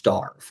Germans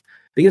starve?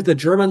 Because the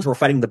Germans were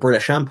fighting the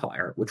British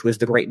Empire, which was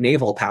the great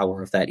naval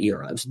power of that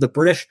era. So the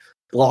British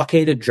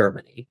blockaded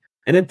Germany.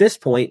 And at this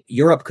point,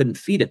 Europe couldn't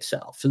feed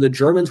itself. So the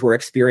Germans were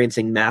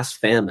experiencing mass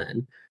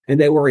famine,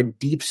 and they were in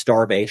deep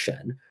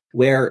starvation,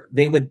 where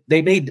they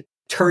made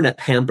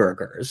turnip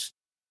hamburgers,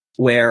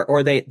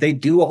 or they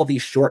do all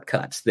these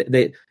shortcuts.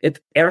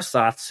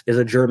 Ersatz is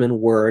a German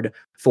word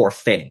for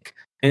fake.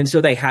 And so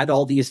they had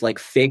all these like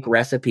fake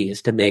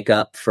recipes to make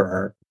up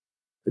for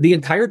the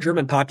entire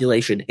German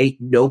population ate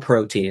no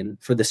protein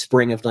for the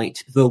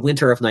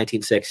winter of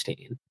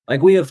 1916.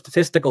 Like we have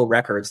statistical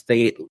records,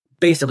 they ate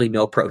basically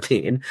no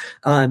protein.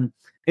 And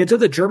so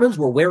the Germans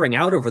were wearing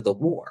out over the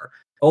war.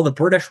 All the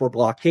British were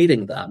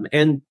blockading them.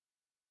 And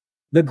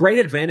the great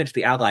advantage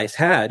the Allies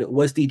had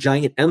was the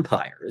giant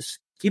empires.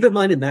 Keep in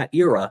mind in that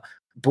era,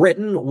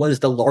 Britain was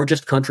the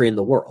largest country in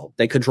the world.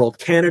 They controlled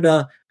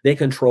Canada, they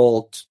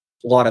controlled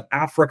a lot of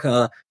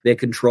Africa, they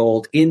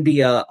controlled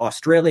India,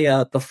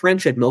 Australia. The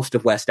French had most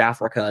of West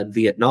Africa and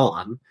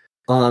Vietnam.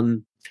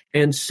 And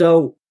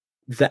so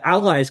the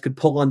Allies could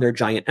pull on their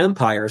giant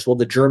empires while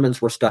the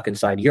Germans were stuck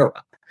inside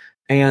Europe.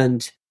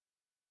 And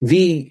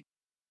the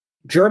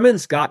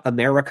Germans got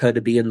America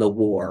to be in the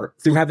war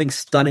through having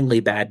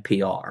stunningly bad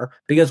PR,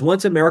 because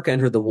once America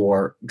entered the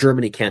war,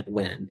 Germany can't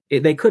win.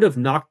 They could have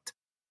knocked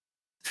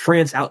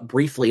France out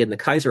briefly in the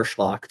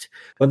Kaiserschlacht,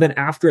 but then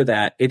after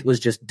that, it was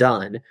just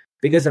done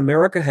because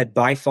America had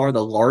by far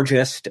the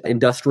largest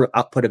industrial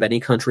output of any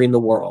country in the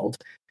world,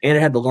 and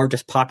it had the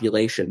largest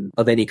population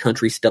of any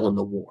country still in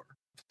the war.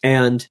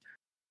 And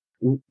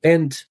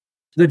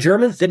the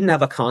Germans didn't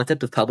have a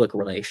concept of public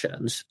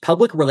relations.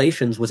 Public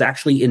relations was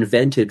actually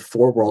invented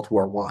for World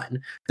War I.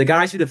 The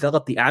guys who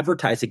developed the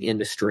advertising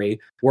industry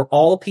were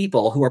all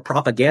people who were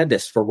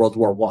propagandists for World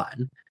War I.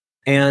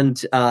 And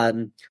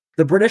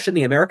the British and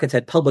the Americans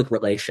had public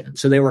relations,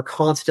 so they were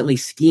constantly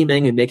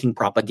scheming and making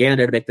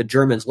propaganda to make the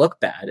Germans look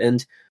bad.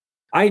 And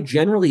I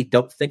generally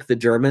don't think the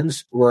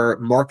Germans were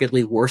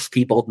markedly worse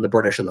people than the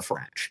British and the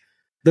French.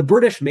 The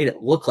British made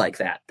it look like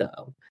that,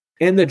 though.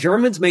 And the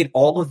Germans made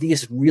all of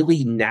these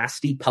really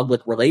nasty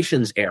public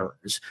relations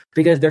errors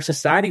because their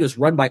society was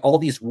run by all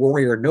these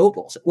warrior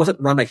nobles. It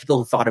wasn't run by people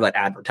who thought about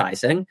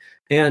advertising.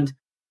 And,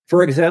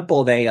 for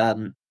example,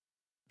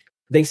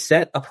 they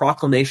set a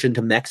proclamation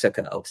to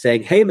Mexico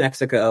saying, hey,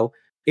 Mexico,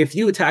 if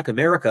you attack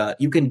America,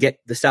 you can get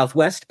the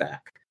Southwest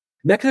back.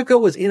 Mexico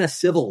was in a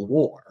civil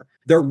war.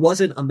 There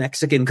wasn't a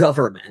Mexican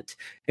government.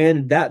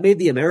 And that made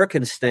the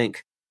Americans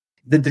think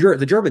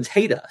the Germans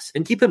hate us.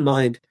 And keep in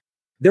mind,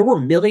 there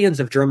were millions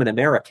of German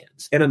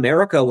Americans, and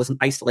America was an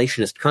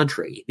isolationist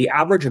country. The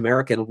average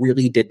American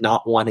really did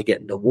not want to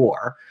get into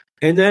war.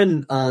 And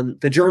then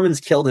the Germans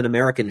killed an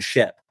American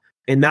ship.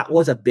 And that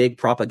was a big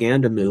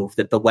propaganda move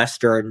that the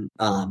Western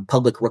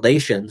public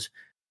relations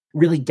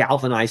really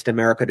galvanized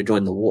America to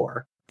join the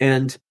war.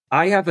 And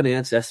I have an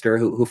ancestor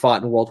who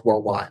fought in World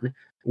War I,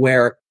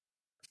 where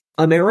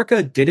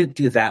America didn't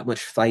do that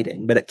much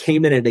fighting, but it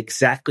came in at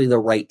exactly the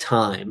right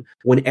time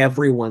when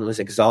everyone was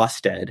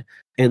exhausted.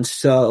 And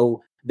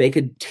so they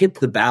could tip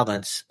the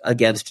balance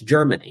against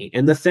Germany.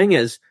 And the thing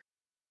is,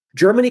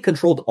 Germany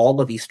controlled all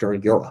of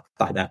Eastern Europe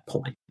by that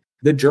point.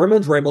 The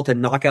Germans were able to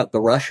knock out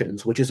the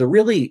Russians, which is a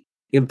really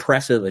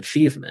impressive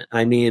achievement.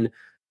 I mean,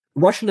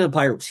 Russian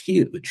Empire was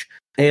huge.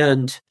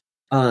 And,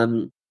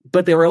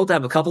 but they were able to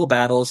have a couple of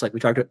battles, like we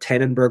talked about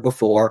Tannenberg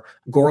before,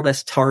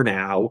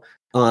 Gorlice-Tarnow,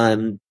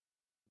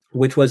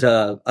 which was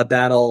a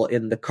battle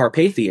in the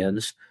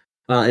Carpathians,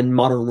 in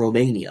modern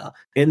Romania.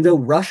 And though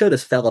Russia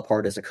just fell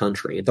apart as a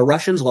country, the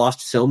Russians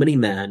lost so many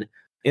men,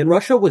 and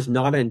Russia was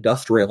not an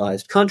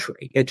industrialized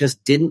country. It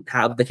just didn't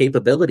have the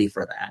capability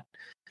for that.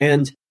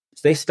 And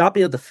they stopped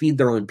being able to feed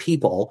their own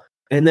people,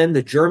 and then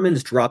the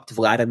Germans dropped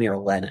Vladimir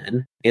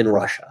Lenin in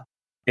Russia.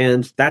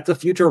 And that's a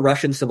future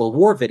Russian Civil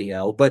War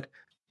video, but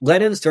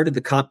Lenin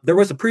started there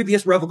was a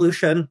previous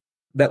revolution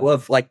that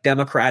was like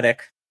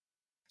democratic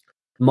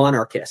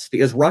monarchists,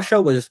 because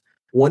Russia was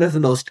one of the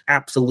most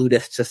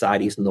absolutist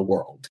societies in the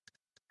world.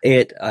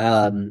 It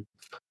was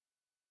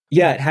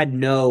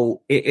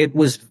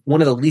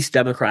one of the least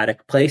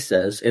democratic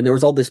places, and there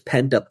was all this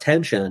pent-up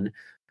tension,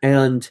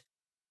 and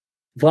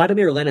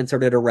Vladimir Lenin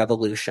started a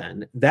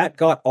revolution that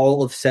got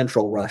all of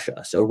central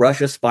Russia. So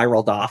Russia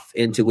spiraled off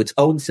into its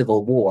own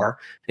civil war,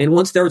 and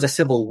once there was a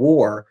civil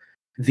war,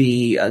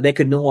 they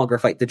could no longer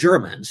fight the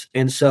Germans,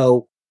 and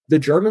so the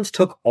Germans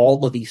took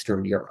all of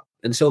Eastern Europe.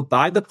 And so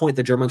by the point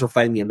the Germans were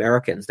fighting the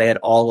Americans, they had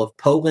all of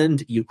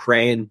Poland,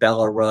 Ukraine,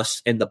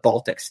 Belarus, and the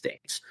Baltic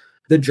states.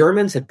 The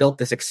Germans had built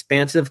this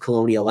expansive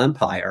colonial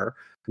empire,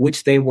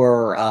 which they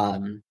were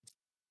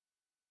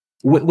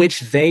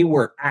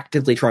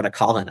actively trying to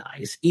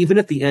colonize. Even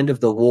at the end of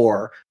the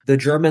war, the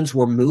Germans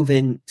were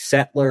moving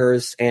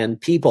settlers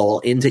and people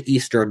into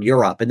Eastern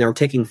Europe, and they were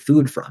taking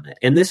food from it.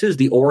 And this is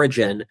the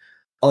origin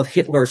of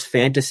Hitler's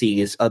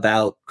fantasies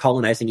about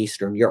colonizing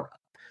Eastern Europe.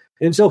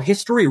 And so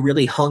history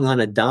really hung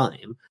on a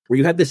dime, where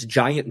you had this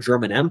giant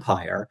German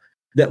empire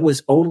that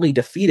was only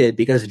defeated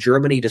because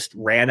Germany just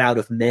ran out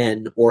of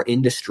men or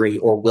industry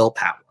or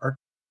willpower.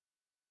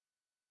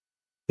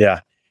 Yeah,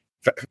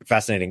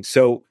 fascinating.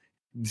 So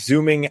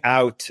zooming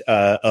out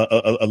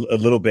a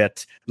little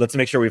bit, let's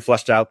make sure we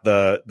fleshed out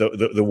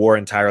the war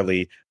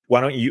entirely. Why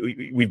don't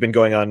you? We've been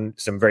going on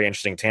some very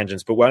interesting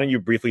tangents, but why don't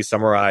you briefly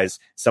summarize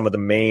some of the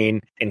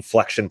main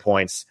inflection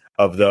points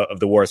of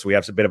the war, so we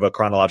have a bit of a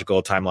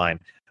chronological timeline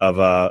of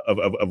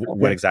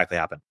what exactly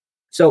happened.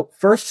 So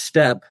first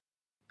step,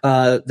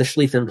 the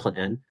Schlieffen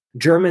Plan.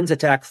 Germans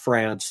attack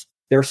France.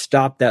 They're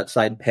stopped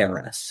outside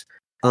Paris.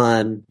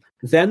 Then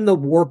the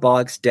war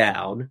bogs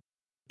down.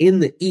 In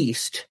the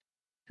east,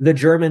 the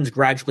Germans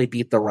gradually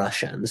beat the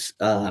Russians,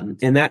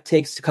 and that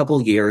takes a couple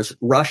of years.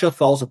 Russia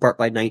falls apart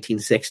by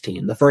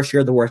 1916. The first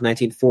year of the war is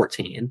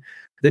 1914.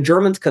 The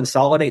Germans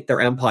consolidate their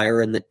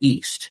empire in the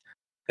east,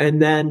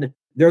 and then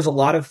there's a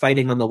lot of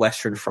fighting on the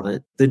Western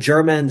Front. The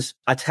Germans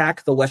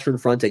attack the Western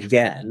Front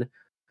again.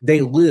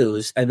 They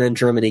lose, and then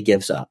Germany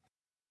gives up.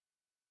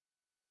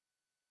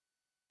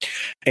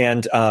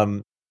 And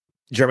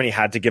Germany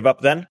had to give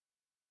up then?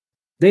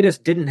 They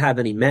just didn't have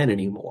any men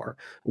anymore.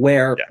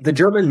 Where the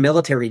German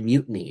military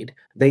mutinied,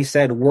 they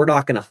said, we're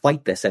not going to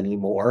fight this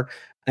anymore.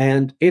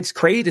 And it's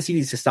crazy to see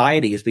these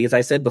societies, because I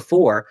said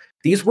before,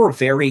 these were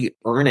very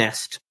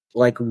earnest,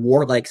 like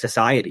warlike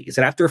societies.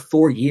 And after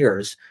 4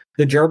 years,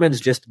 the Germans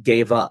just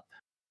gave up.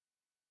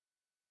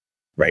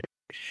 Right.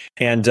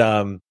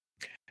 And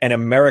And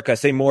America,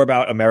 say more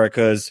about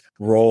America's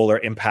role or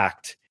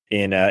impact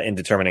in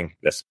determining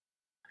this.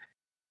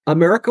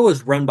 America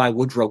was run by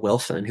Woodrow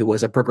Wilson, who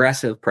was a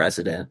progressive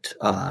president,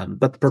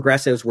 but the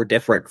progressives were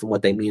different from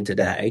what they mean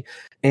today.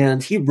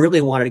 And he really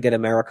wanted to get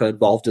America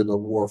involved in the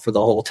war for the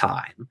whole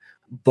time.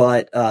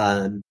 But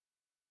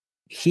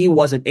he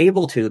wasn't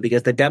able to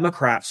because the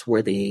Democrats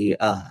were these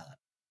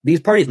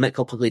parties meant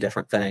completely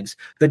different things.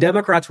 The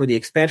Democrats were the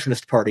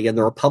expansionist party and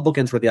the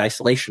Republicans were the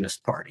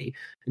isolationist party.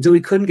 And so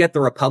he couldn't get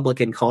the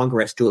Republican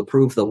Congress to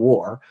approve the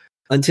war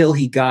until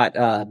he got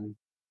them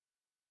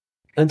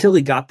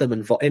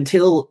involved,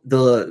 until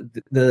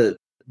the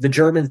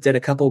Germans did a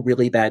couple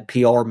really bad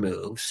PR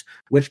moves,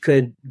 which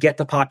could get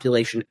the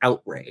population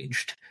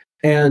outraged.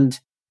 And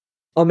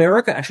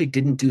America actually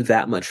didn't do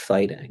that much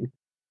fighting.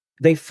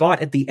 They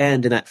fought at the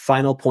end in that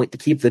final point to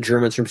keep the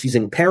Germans from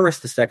seizing Paris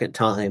the second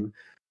time.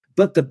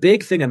 But the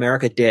big thing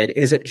America did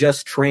is it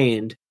just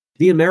trained.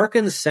 The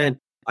Americans sent,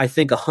 I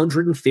think,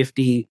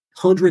 150,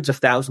 hundreds of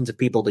thousands of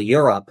people to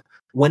Europe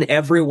when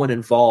everyone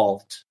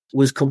involved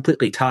was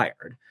completely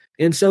tired.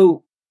 And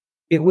so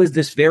it was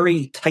this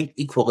very tight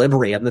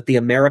equilibrium that the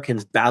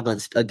Americans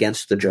balanced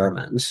against the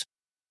Germans.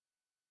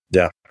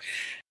 Yeah.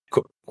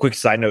 Quick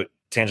side note,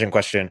 tangent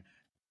question.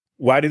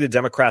 Why do the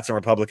Democrats and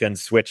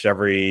Republicans switch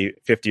every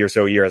 50 or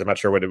so years? I'm not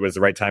sure what it was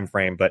the right time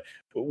frame, but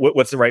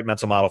what's the right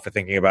mental model for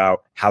thinking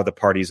about how the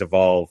parties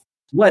evolve?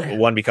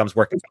 One becomes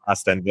working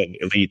class, then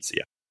elites.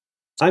 Yeah.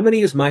 I'm going to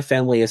use my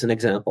family as an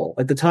example.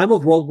 At the time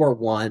of World War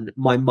I,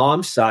 my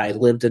mom's side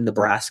lived in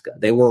Nebraska.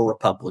 They were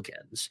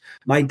Republicans.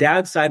 My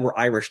dad's side were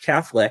Irish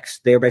Catholics.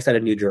 They were based out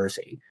of New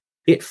Jersey.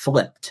 It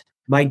flipped.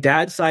 My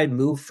dad's side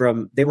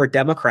they were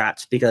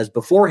Democrats because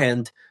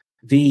beforehand,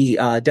 the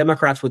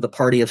Democrats were the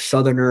party of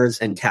Southerners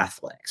and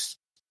Catholics.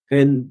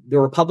 And the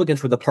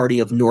Republicans were the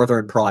party of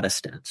Northern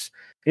Protestants.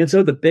 And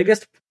so the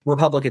biggest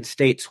Republican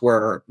states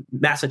were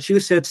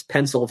Massachusetts,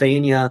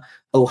 Pennsylvania,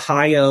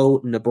 Ohio,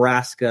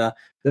 Nebraska.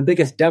 The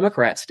biggest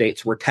Democrat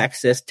states were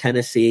Texas,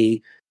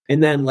 Tennessee,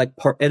 and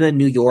then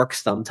New York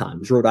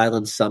sometimes, Rhode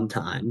Island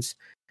sometimes.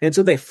 And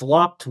so they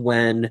flopped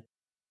when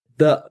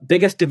the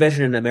biggest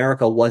division in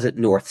America wasn't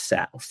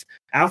North-South.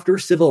 After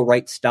civil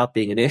rights stopped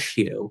being an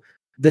issue,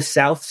 the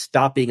South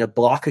stopped being a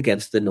block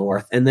against the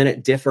North, and then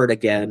it differed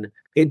again.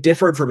 It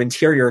differed from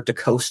interior to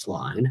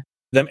coastline.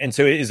 And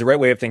so is the right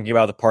way of thinking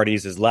about the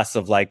parties is less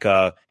of like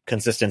a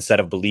consistent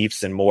set of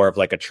beliefs and more of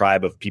like a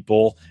tribe of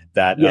people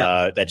that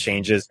that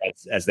changes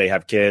as they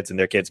have kids and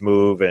their kids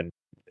move and,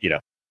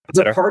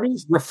 The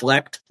parties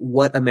reflect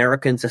what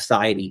American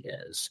society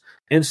is.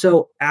 And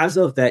so as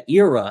of that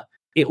era,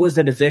 it was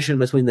a division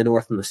between the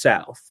North and the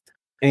South.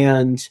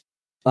 And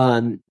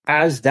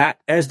as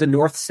the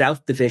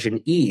North-South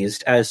division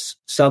eased, as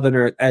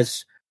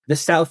the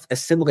South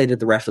assimilated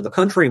the rest of the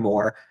country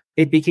more,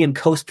 it became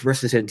coast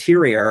versus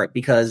interior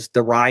because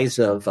the rise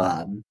of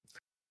the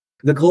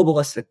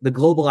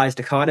globalized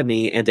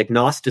economy and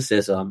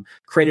agnosticism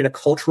created a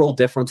cultural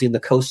difference in the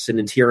coasts and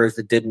interiors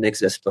that didn't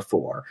exist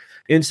before.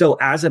 And so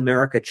as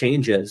America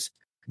changes,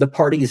 the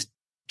parties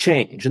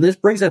change. And this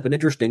brings up an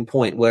interesting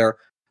point where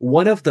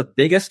one of the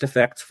biggest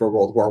effects for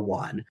World War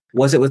I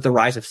was it was the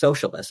rise of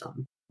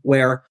socialism,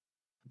 where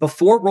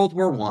before World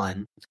War I,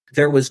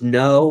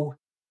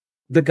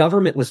 the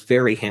government was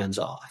very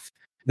hands-off.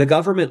 The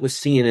government was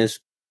seen as,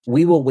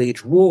 we will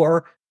wage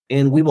war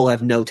and we will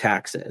have no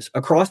taxes.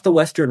 Across the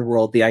Western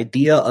world, the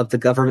idea of the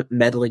government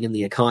meddling in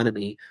the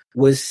economy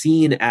was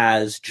seen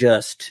as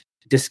just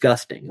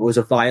disgusting. It was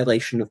a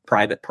violation of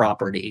private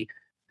property.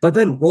 But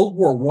then World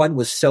War I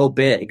was so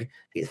big,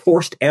 it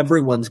forced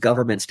everyone's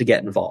governments to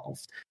get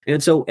involved.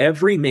 And so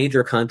every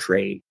major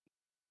country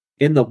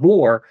in the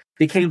war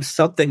became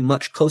something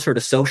much closer to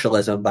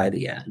socialism by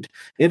the end.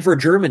 And for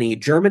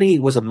Germany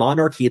was a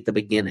monarchy at the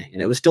beginning,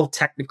 and it was still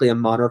technically a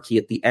monarchy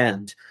at the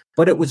end,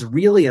 but it was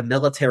really a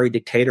military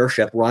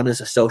dictatorship run as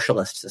a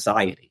socialist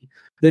society.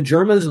 The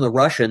Germans and the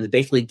Russians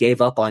basically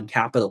gave up on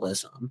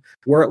capitalism,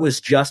 where it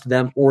was just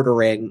them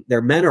ordering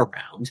their men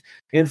around.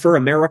 And for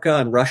America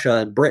and Russia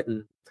and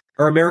Britain,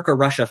 or America,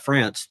 Russia,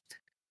 France,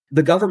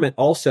 the government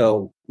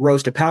also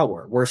rose to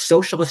power, where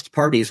socialist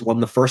parties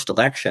won the first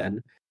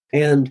election.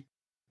 And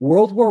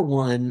World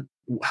War I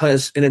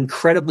has an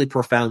incredibly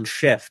profound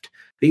shift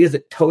because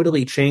it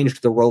totally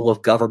changed the role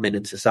of government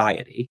in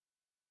society.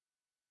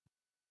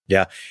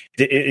 Yeah.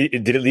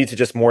 Did it lead to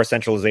just more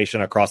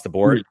centralization across the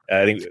board?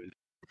 I think,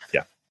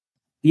 yeah.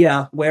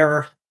 Yeah,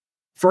 where,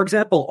 for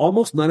example,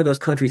 almost none of those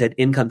countries had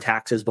income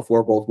taxes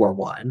before World War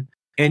I.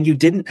 And you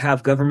didn't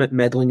have government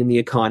meddling in the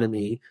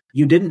economy.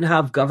 You didn't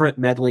have government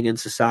meddling in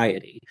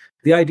society.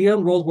 The idea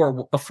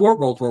before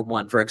World War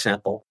I, for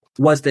example,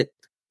 was that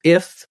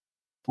if,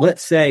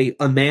 let's say,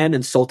 a man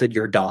insulted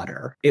your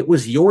daughter, it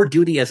was your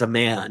duty as a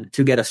man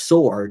to get a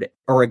sword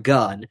or a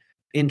gun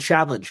and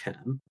challenge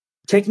him.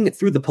 Taking it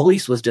through the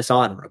police was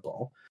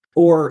dishonorable.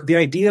 Or the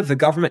idea of the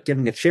government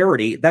giving a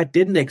charity, that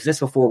didn't exist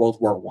before World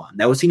War I.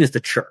 That was seen as the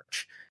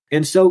church.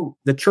 And so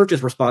the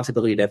church's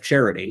responsibility to have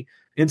charity.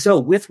 And so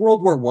with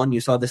World War I, you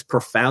saw this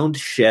profound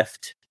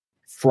shift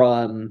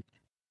from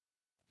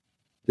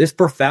This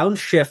profound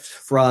shift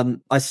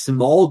from a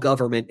small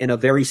government in a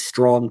very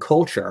strong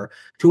culture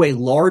to a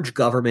large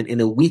government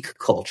in a weak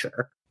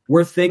culture,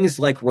 where things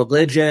like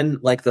religion,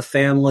 like the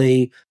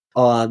family,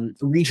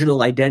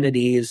 regional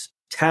identities,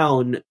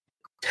 town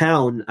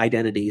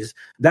identities,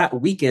 that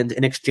weakened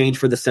in exchange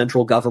for the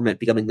central government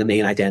becoming the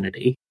main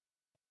identity.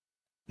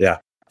 Yeah,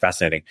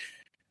 fascinating.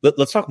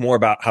 Let's talk more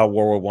about how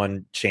World War I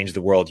changed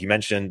the world. You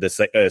mentioned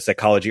the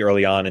psychology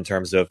early on in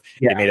terms of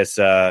it made us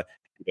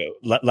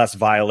less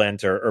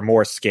violent or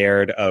more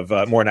scared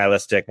of more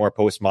nihilistic, more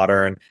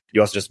postmodern.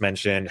 You also just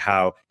mentioned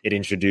how it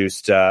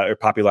introduced or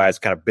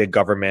popularized kind of big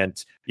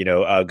government,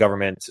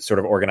 government sort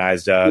of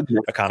organized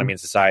economy and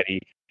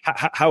society.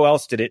 How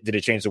else did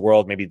it change the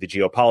world? Maybe the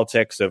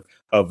geopolitics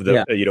of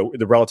the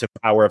the relative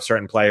power of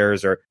certain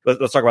players. Or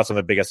let's talk about some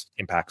of the biggest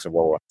impacts of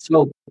World War I.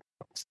 So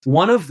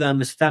one of them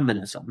is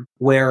feminism,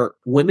 where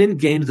women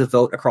gained the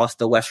vote across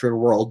the Western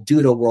world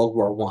due to World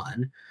War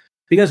I.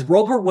 Because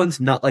World War I's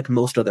not like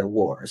most other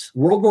wars.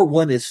 World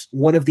War I is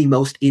one of the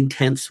most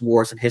intense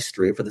wars in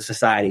history for the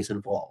societies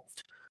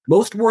involved.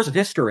 Most wars in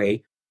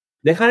history,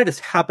 they kind of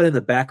just happen in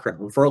the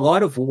background. For a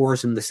lot of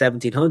wars in the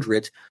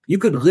 1700s, you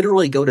could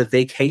literally go to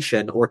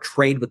vacation or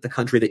trade with the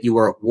country that you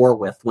were at war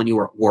with when you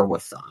were at war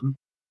with them.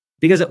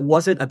 Because it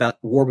wasn't about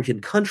war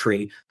between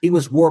country, it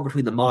was war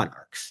between the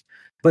monarchs.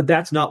 But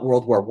that's not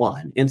World War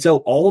I. And so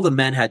all the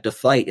men had to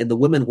fight and the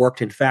women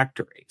worked in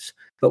factories.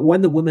 But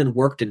when the women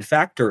worked in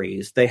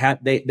factories, they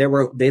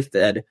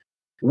said,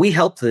 we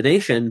helped the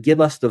nation,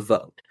 give us the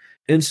vote.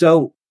 And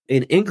so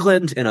in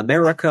England, in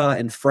America,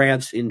 in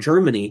France, in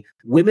Germany,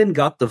 women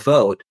got the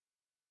vote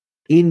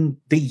in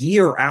the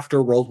year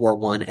after World War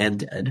I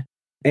ended.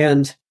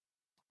 And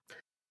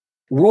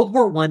World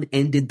War I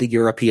ended the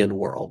European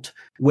world,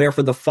 where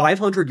for the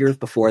 500 years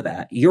before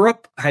that,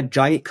 Europe had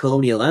giant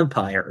colonial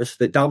empires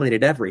that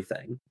dominated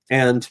everything.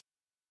 And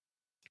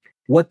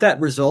what that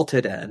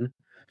resulted in,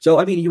 so,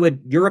 I mean, you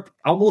had Europe,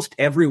 almost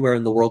everywhere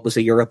in the world was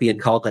a European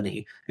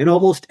colony, and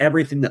almost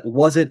everything that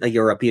wasn't a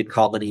European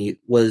colony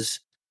was,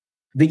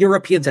 the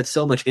Europeans had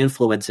so much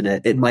influence in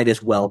it, it might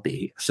as well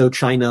be. So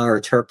China or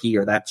Turkey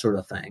or that sort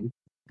of thing.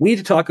 We need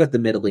to talk about the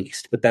Middle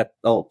East, but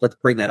let's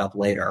bring that up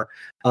later,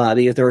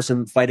 because there was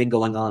some fighting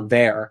going on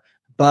there.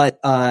 But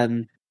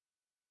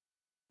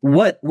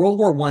what World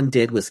War I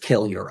did was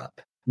kill Europe.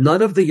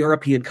 None of the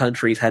European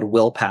countries had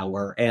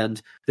willpower,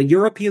 and the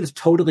Europeans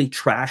totally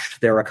trashed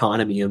their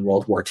economy in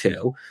World War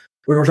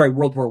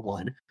World War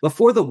I.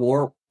 Before the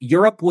war,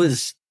 Europe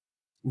was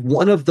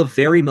one of the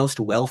very most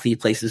wealthy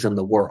places in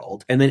the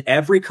world, and then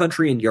every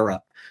country in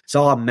Europe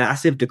saw a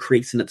massive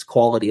decrease in its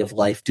quality of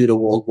life due to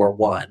World War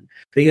I,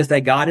 because they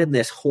got in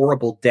this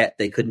horrible debt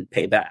they couldn't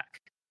pay back.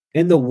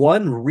 And the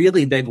one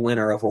really big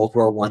winner of World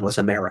War I was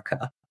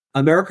America.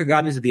 America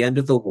got into the end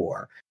of the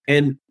war.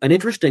 And an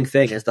interesting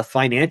thing is the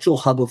financial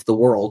hub of the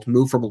world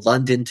moved from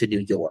London to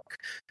New York,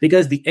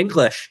 because the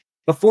English,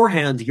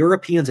 beforehand,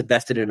 Europeans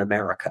invested in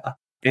America.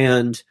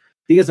 And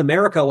because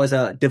America was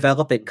a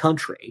developing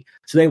country,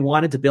 so they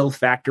wanted to build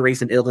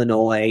factories in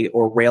Illinois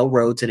or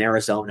railroads in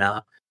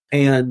Arizona.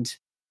 And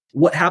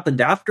what happened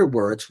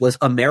afterwards was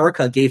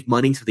America gave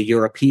money to the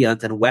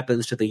Europeans and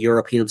weapons to the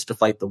Europeans to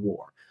fight the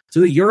war. So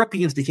the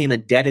Europeans became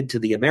indebted to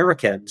the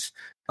Americans,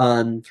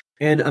 and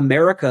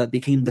America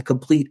became the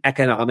complete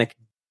economic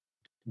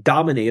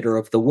dominator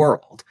of the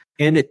world.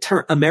 And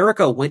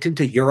America went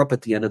into Europe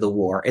at the end of the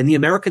war, and the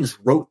Americans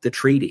wrote the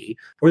treaty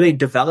where they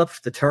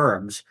developed the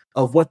terms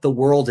of what the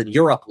world in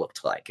Europe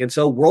looked like. And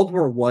so World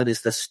War I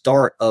is the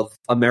start of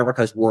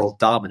America's world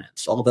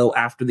dominance, although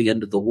after the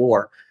end of the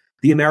war,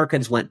 the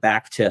Americans went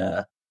back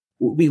to,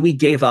 we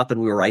gave up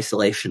and we were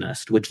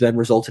isolationist, which then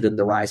resulted in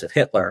the rise of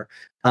Hitler.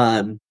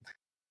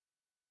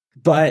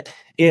 But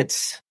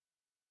it's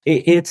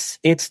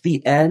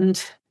the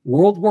end.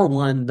 World War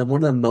I,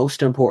 one of the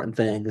most important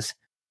things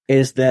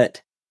is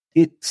that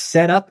it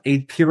set up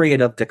a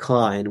period of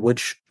decline,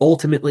 which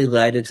ultimately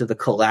led into the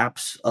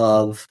collapse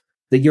of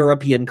the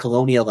European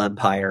colonial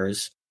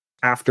empires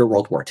after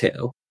World War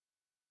II.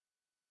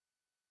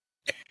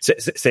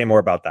 Say more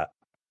about that.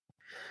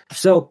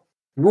 So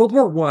World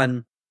War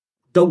I,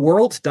 the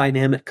world's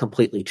dynamic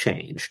completely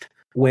changed,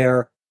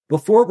 where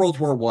before World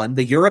War I,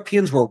 the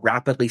Europeans were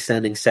rapidly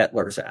sending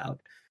settlers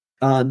out.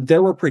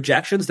 There were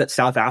projections that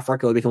South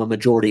Africa would become a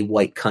majority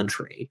white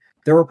country.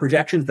 There were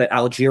projections that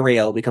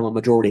Algeria would become a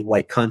majority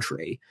white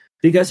country,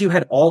 because you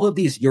had all of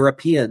these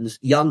Europeans,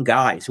 young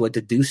guys who had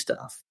to do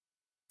stuff.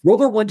 World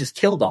War I just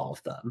killed all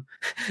of them.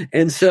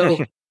 And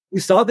so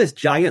you saw this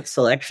giant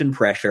selection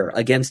pressure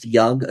against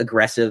young,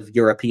 aggressive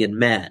European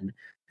men.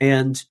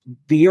 And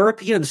the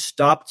Europeans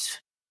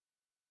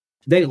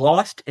they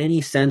lost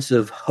any sense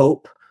of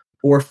hope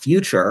or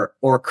future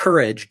or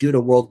courage due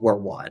to World War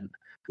I.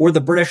 Or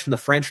the British and the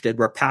French did,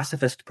 where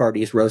pacifist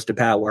parties rose to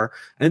power,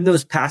 and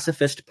those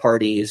pacifist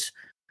parties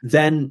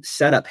then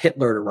set up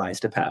Hitler to rise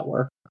to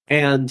power.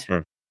 And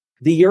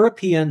the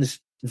Europeans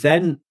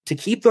then, to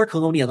keep their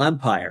colonial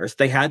empires,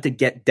 they had to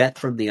get debt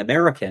from the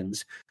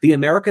Americans. The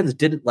Americans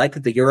didn't like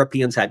that the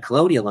Europeans had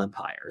colonial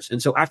empires.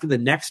 And so after the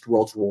next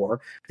World War,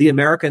 the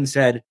Americans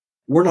said,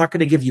 we're not going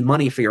to give you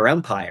money for your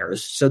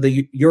empires. So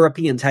the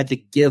Europeans had to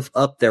give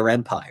up their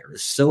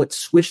empires. So it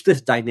switched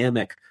this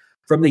dynamic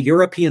from the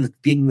Europeans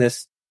being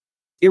this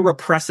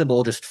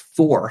irrepressible just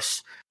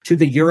force to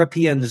the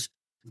Europeans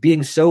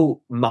being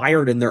so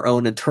mired in their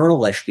own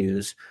internal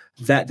issues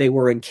that they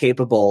were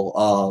incapable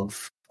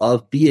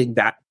of being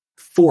that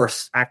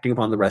force acting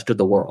upon the rest of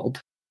the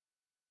world.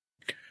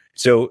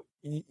 So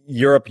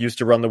Europe used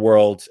to run the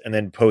world, and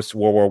then post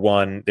World War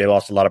One, they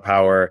lost a lot of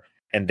power,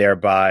 and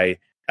thereby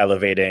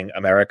elevating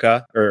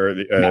America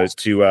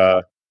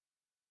to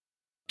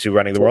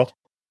running the world.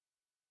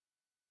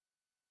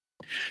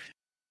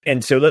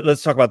 And so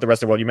let's talk about the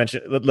rest of the world. You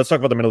mentioned, let's talk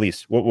about the Middle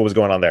East. What was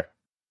going on there?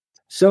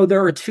 So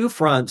there are two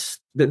fronts.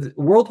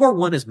 World War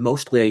One is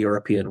mostly a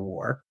European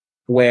war,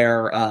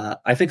 where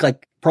I think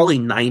like probably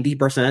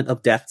 90%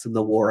 of deaths in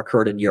the war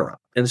occurred in Europe.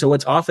 And so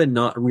it's often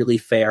not really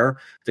fair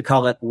to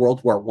call it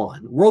World War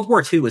One. World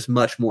War Two is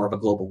much more of a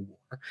global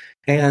war.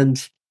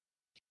 And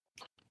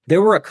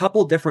there were a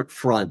couple different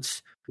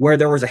fronts where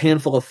there was a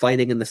handful of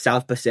fighting in the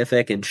South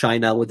Pacific and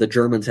China where the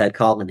Germans had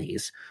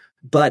colonies.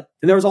 But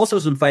there was also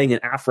some fighting in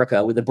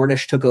Africa where the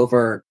British took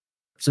over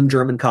some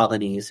German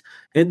colonies.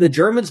 And the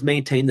Germans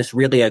maintained this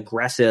really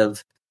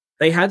aggressive,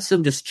 they had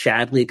some just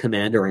Chadley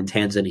commander in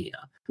Tanzania,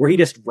 where he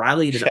just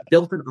rallied and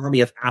built an army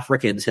of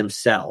Africans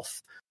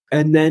himself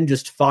and then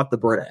just fought the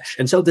British.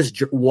 And so this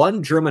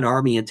one German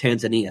army in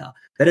Tanzania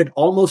that had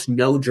almost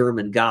no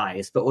German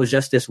guys, but was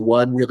just this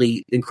one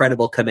really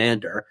incredible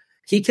commander,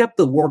 he kept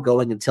the war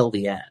going until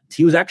the end.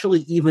 He was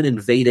actually even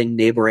invading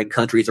neighboring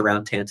countries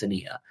around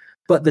Tanzania.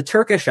 But the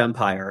Turkish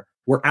Empire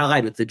were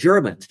allied with the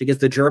Germans because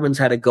the Germans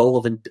had a goal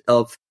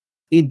of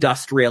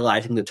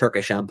industrializing the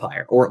Turkish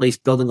Empire, or at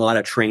least building a lot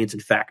of trains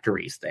and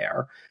factories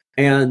there.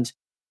 And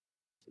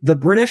the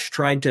British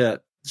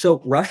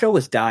so Russia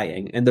was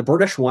dying, and the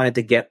British wanted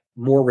to get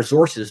more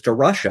resources to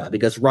Russia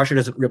because Russia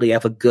doesn't really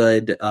have a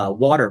good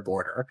water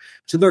border.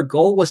 So their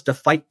goal was to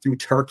fight through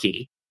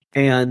Turkey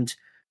and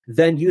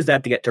then use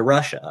that to get to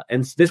Russia.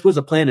 And this was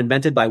a plan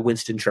invented by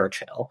Winston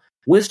Churchill.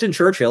 Winston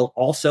Churchill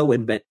also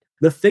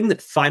the thing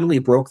that finally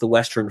broke the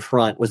Western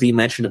Front was the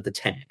invention of the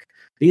tank.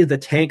 Because the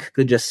tank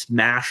could just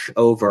smash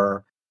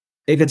over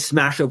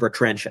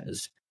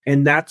trenches.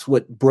 And that's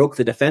what broke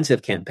the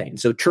defensive campaign.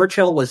 So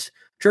Churchill was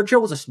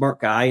a smart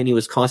guy, and he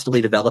was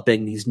constantly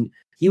developing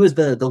he was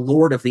the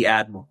Lord of the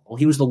Admiral.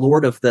 He was the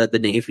Lord of the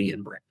Navy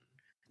in Britain.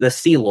 The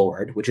Sea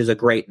Lord, which is a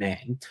great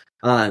name.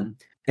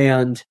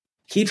 And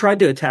he tried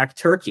to attack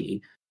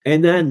Turkey,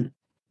 and then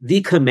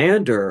the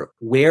commander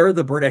where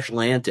the British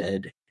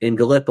landed in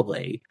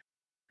Gallipoli,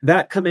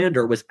 that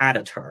commander was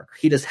Ataturk.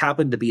 He just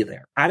happened to be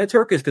there.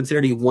 Ataturk is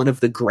considered one of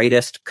the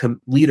greatest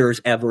leaders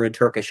ever in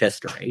Turkish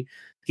history.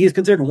 He is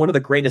considered one of the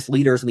greatest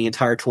leaders in the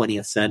entire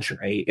 20th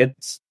century.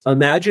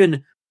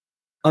 Imagine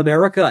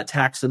America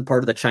attacks some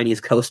part of the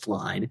Chinese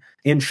coastline,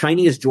 and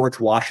Chinese George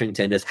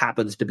Washington just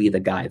happens to be the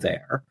guy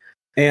there.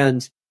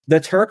 And the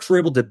Turks were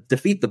able to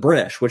defeat the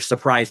British, which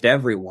surprised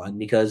everyone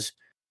because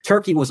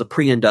Turkey was a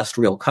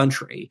pre-industrial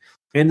country,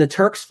 and the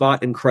Turks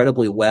fought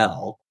incredibly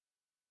well.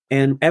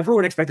 And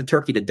everyone expected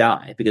Turkey to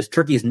die because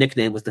Turkey's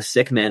nickname was the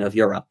sick man of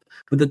Europe.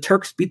 But the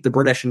Turks beat the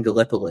British in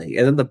Gallipoli,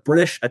 and then the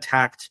British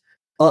attacked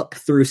up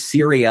through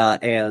Syria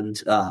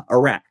and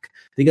Iraq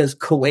because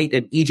Kuwait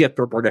and Egypt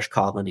were British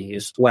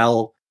colonies,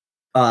 while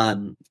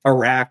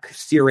Iraq,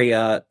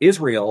 Syria,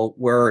 Israel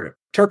were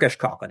Turkish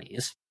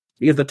colonies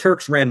because the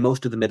Turks ran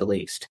most of the Middle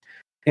East.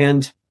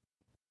 And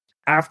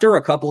after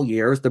a couple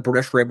years, the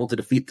British were able to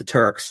defeat the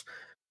Turks.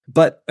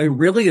 But a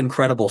really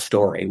incredible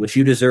story, which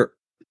you deserve,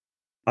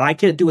 I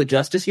can't do it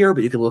justice here,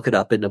 but you can look it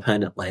up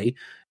independently,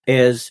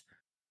 is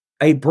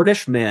a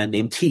British man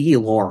named T.E.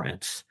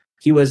 Lawrence.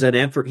 He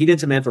did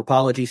some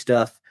anthropology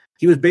stuff.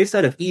 He was based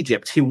out of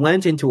Egypt. He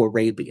went into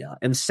Arabia,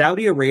 and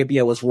Saudi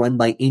Arabia was run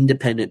by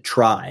independent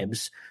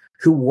tribes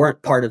who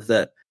weren't part of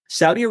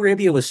Saudi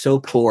Arabia was so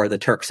poor, the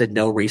Turks had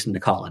no reason to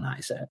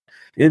colonize it.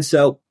 And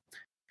so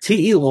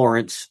T.E.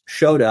 Lawrence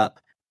showed up.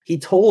 He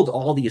told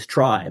all these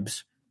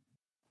tribes,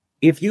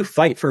 if you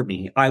fight for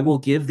me, I will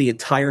give the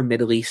entire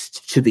Middle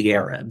East to the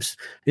Arabs.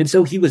 And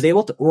so he was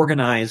able to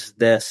organize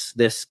this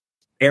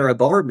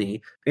Arab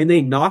army, and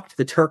they knocked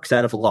the Turks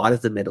out of a lot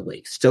of the Middle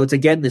East. So it's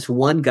again, this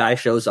one guy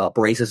shows up,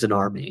 raises an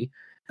army,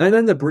 and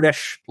then the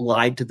British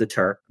lied to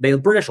the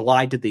British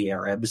lied to the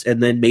Arabs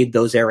and then made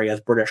those areas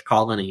British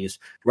colonies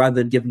rather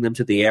than giving them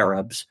to the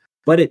Arabs.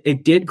 But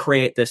it did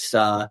create this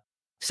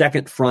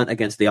second front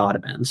against the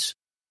Ottomans.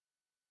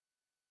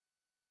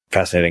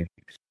 Fascinating.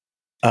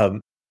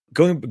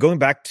 Going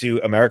back to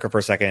America for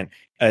a second,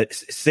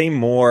 say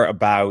more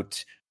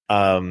about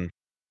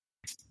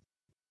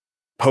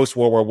post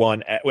World War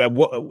One. At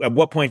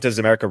what point does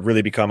America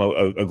really become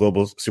a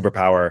global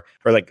superpower?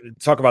 Or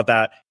talk about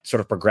that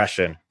sort of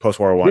progression post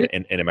World War One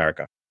in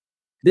America.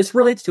 This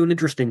relates to an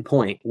interesting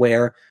point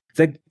where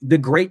the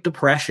Great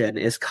Depression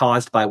is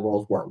caused by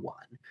World War One,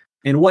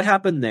 and what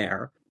happened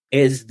there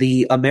is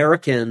the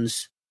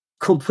Americans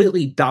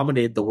completely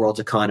dominated the world's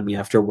economy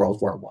after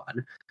World War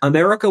One.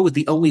 America was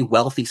the only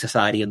wealthy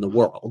society in the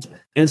world.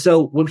 And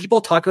so when people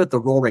talk about the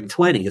Roaring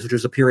Twenties, which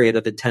was a period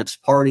of intense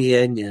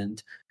partying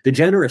and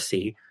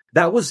degeneracy,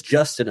 that was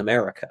just in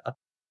America.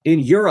 In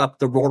Europe,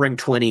 the Roaring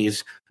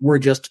Twenties were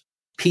just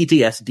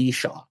PTSD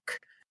shock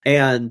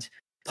and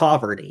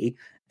poverty.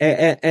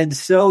 And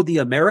so the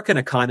American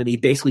economy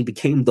basically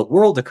became the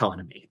world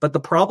economy. But the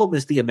problem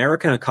is the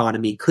American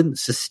economy couldn't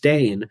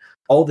sustain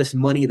all this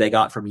money they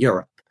got from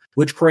Europe,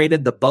 which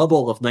created the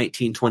bubble of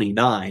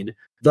 1929,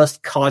 thus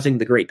causing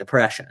the Great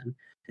Depression.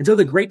 And so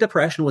the Great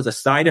Depression was a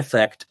side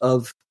effect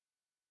of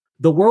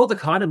the world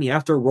economy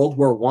after World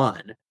War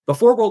One.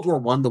 Before World War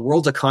One, the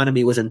world's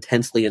economy was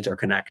intensely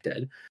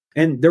interconnected.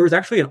 And there was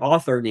actually an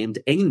author named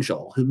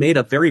Angel who made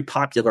a very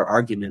popular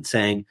argument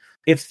saying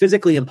it's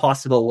physically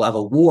impossible to have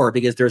a war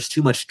because there's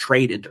too much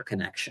trade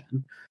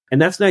interconnection.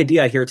 And that's an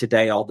idea I hear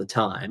today all the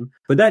time.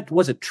 But that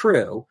wasn't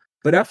true.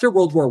 But after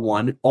World War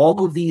One,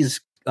 all of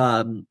these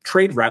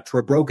trade routes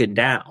were broken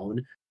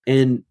down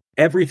and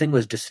everything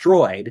was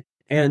destroyed.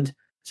 And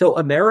so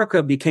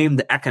America became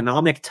the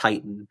economic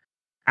titan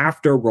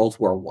after World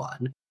War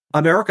One.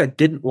 America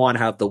didn't want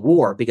to have the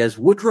war because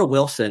Woodrow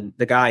Wilson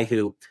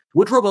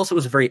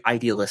was a very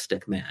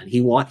idealistic man.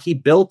 He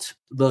built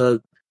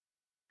the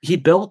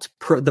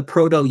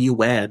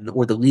proto-UN,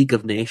 or the League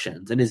of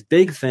Nations, and his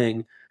big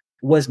thing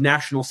was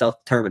national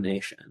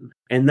self-determination.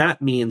 And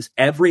that means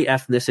every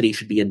ethnicity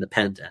should be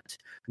independent.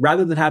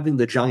 Rather than having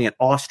the giant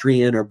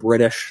Austrian or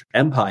British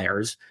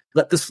empires,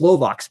 let the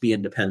Slovaks be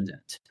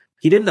independent.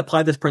 He didn't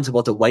apply this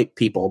principle to white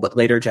people, but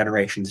later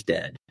generations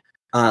did.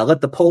 Let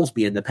the Poles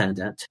be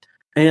independent.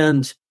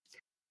 And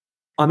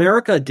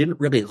America didn't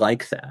really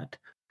like that,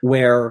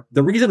 where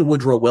the reason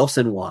Woodrow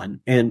Wilson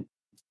won, and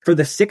for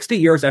the 60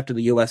 years after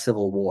the U.S.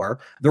 Civil War,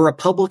 the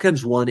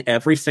Republicans won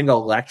every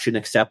single election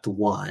except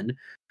one,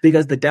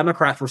 because the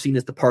Democrats were seen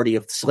as the party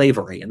of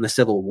slavery in the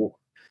Civil War.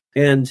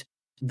 And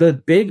the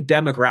big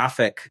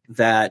demographic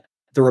that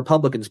the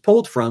Republicans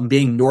pulled from,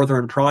 being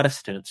Northern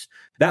Protestants,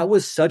 that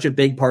was such a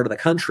big part of the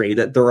country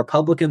that the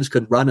Republicans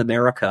could run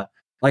America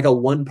like a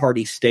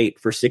one-party state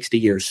for 60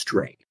 years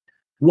straight.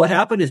 What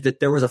happened is that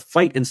there was a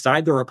fight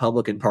inside the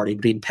Republican Party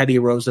between Teddy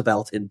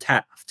Roosevelt and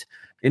Taft.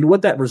 And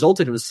what that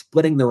resulted in was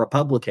splitting the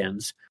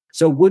Republicans.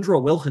 So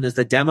Woodrow Wilson, as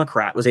the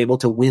Democrat, was able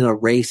to win a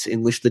race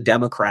in which the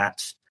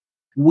Democrats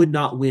would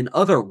not win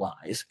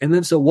otherwise. And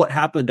then so what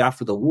happened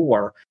after the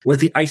war was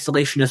the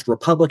isolationist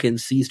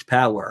Republicans seized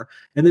power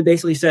and then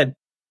basically said,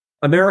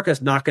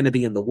 America's not going to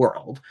be in the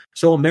world.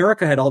 So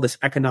America had all this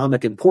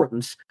economic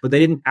importance, but they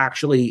didn't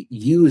actually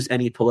use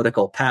any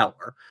political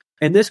power.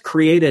 And this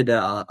created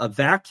a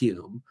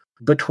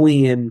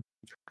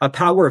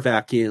power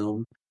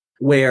vacuum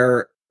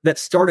that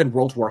started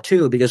World War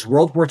II, because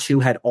World War II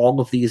had all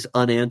of these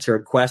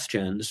unanswered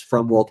questions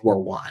from World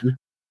War I.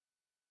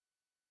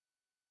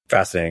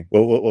 Fascinating.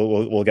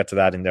 We'll get to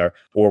that in our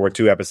World War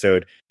II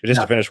episode. But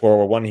just to finish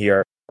World War I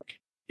here,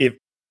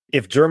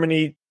 if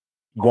Germany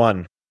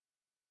won,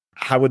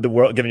 how would the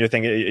world, given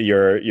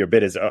your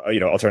bit is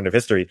alternative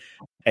history,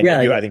 and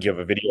I think you have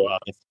a video on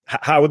this,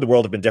 how would the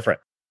world have been different?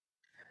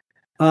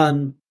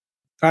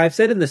 I've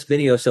said in this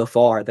video so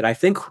far that I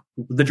think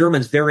the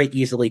Germans very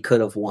easily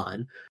could have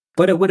won,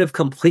 but it would have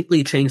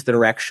completely changed the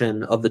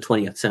direction of the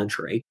 20th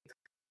century.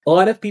 A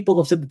lot of people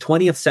have said the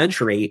 20th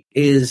century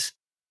is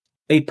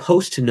a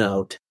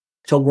post-note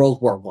to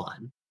World War I.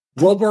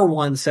 World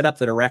War I set up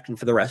the direction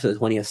for the rest of the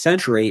 20th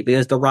century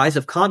because the rise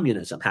of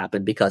communism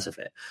happened because of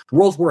it.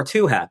 World War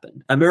II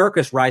happened.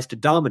 America's rise to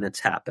dominance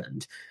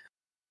happened.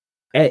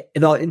 The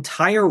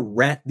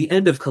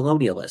end of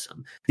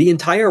colonialism, the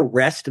entire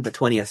rest of the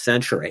 20th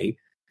century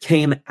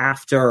came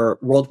after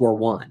World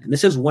War I. And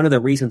this is one of the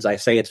reasons I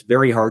say it's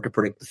very hard to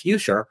predict the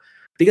future,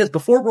 because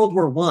before World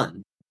War I,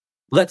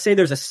 let's say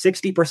there's a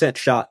 60%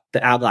 shot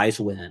the Allies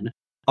win,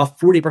 a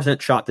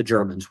 40% shot the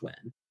Germans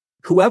win.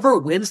 Whoever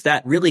wins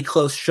that really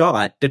close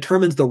shot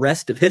determines the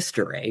rest of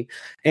history.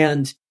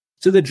 And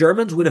so the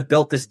Germans would have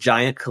built this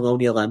giant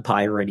colonial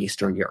empire in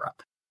Eastern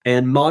Europe.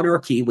 And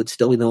monarchy would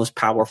still be the most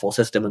powerful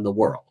system in the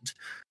world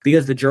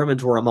because the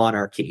Germans were a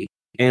monarchy.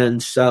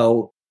 And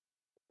so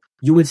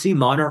you would see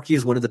monarchy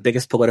as one of the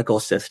biggest political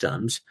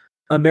systems.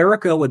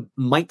 America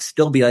might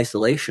still be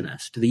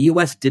isolationist. The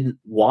U.S. didn't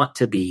want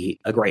to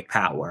be a great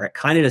power. It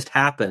kind of just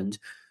happened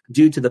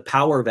due to the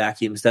power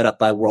vacuum set up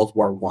by World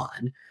War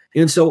I.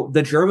 And so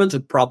the Germans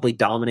would probably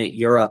dominate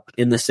Europe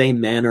in the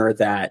same manner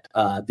that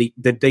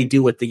they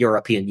do with the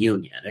European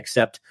Union,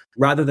 except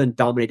rather than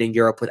dominating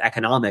Europe with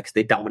economics,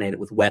 they dominate it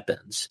with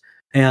weapons.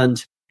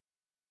 And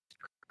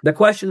the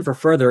question for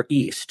further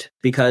east,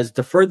 because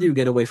the further you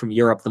get away from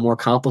Europe, the more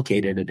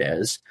complicated it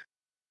is,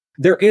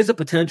 there is a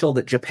potential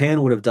that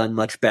Japan would have done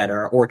much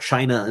better or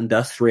China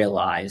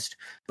industrialized,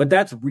 but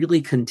that's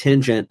really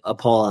contingent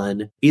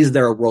upon, is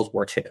there a World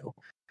War II?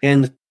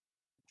 And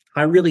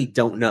I really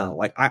don't know.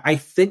 Like, I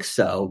think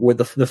so.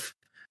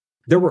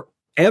 Where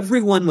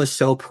everyone was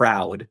so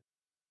proud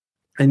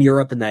in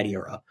Europe in that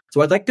era. So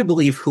I'd like to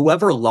believe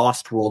whoever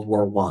lost World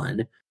War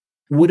I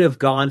would have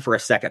gone for a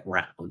second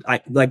round.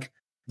 Like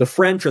the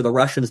French or the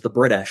Russians, the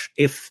British,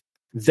 if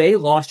they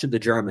lost to the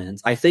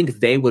Germans, I think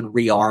they would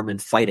rearm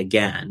and fight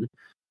again.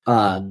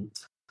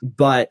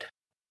 But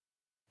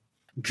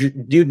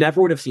you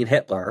never would have seen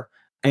Hitler.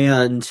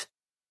 And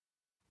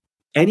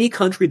any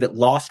country that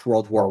lost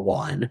World War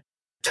I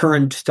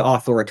turned to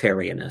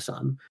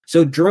authoritarianism.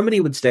 So Germany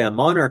would stay a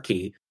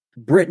monarchy.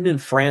 Britain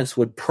and France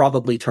would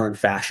probably turn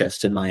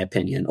fascist, in my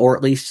opinion, or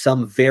at least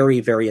some very,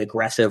 very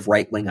aggressive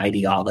right-wing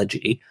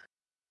ideology.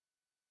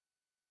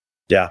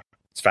 Yeah,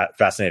 it's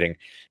fascinating.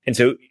 And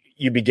so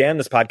you began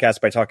this podcast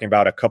by talking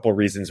about a couple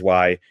reasons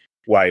why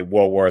world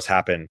wars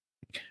happen.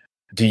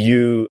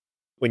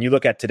 When you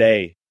look at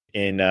today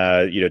in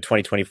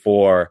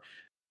 2024,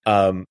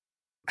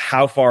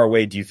 how far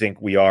away do you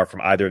think we are from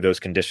either of those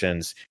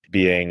conditions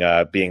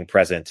being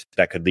present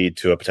that could lead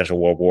to a potential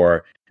world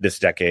war this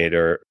decade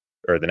or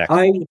the next?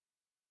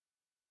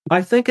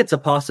 I think it's a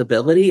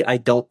possibility. I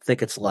don't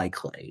think it's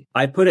likely.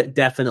 I put it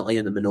definitely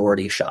in the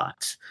minority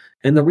shots.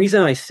 And the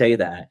reason I say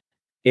that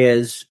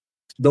is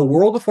the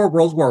world before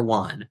World War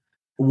I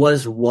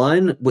was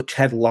one which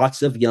had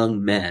lots of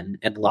young men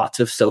and lots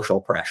of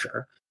social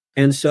pressure.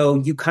 And so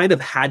you kind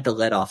of had to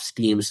let off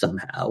steam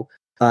somehow.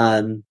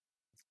 And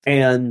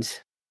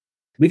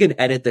we can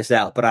edit this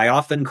out, but I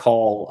often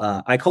call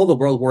the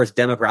world wars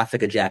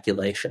demographic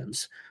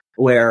ejaculations,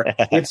 where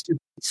it's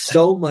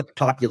so much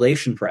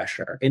population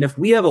pressure. And if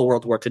we have a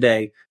world war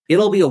today,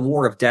 it'll be a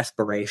war of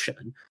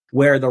desperation,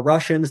 where the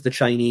Russians, the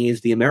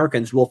Chinese, the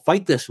Americans will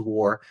fight this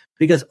war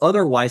because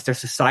otherwise their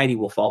society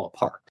will fall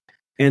apart.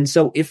 And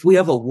so if we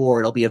have a war,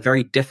 it'll be a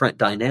very different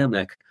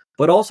dynamic.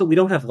 But also we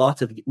don't have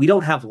lots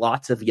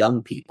of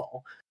young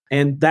people,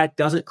 and that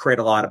doesn't create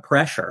a lot of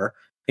pressure.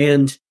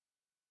 And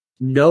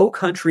no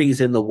countries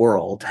in the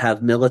world have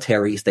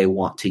militaries they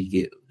want to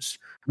use.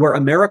 Where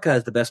America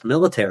has the best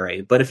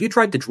military, but if you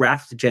tried to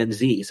draft Gen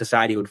Z,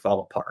 society would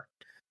fall apart.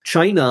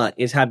 China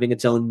is having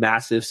its own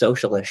massive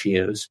social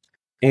issues,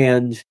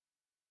 and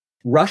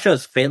Russia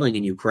is failing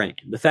in Ukraine.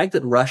 The fact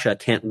that Russia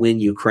can't win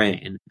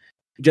Ukraine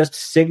just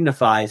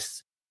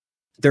signifies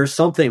there's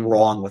something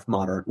wrong with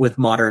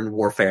modern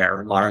warfare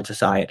and modern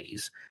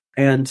societies.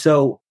 And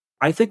so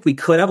I think we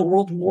could have a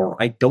world war.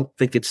 I don't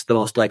think it's the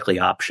most likely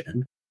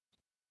option.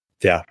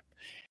 Yeah.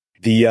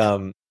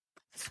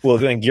 Well,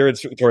 then geared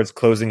towards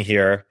closing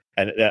here,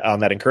 and on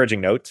that encouraging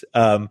note,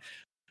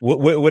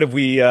 what have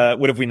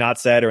we not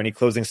said, or any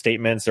closing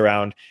statements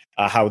around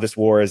how this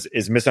war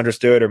is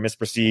misunderstood or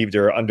misperceived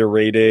or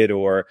underrated,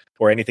 or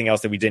anything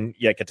else that we didn't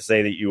yet get to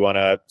say that you want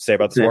to say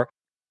about this war?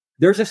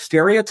 There's a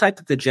stereotype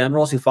that the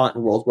generals who fought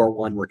in World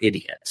War I were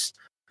idiots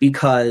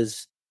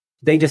because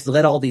they just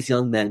let all these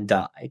young men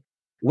die.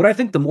 What I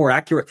think the more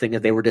accurate thing is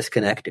they were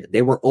disconnected.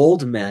 They were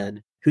old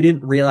men who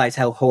didn't realize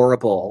how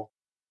horrible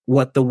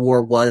what the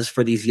war was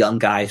for these young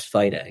guys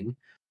fighting.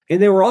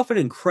 And they were often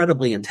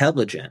incredibly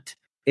intelligent.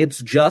 It's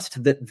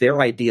just that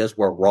their ideas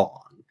were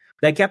wrong.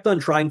 They kept on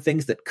trying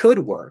things that could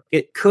work.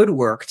 It could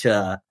work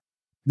the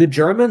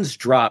Germans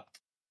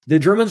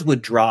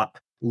would drop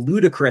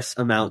ludicrous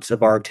amounts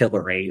of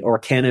artillery or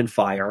cannon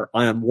fire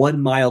on a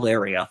 1 mile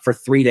area for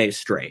 3 days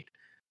straight.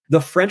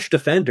 The French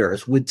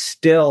defenders would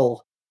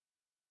still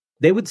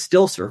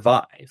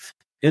survive.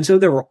 And so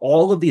there were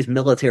all of these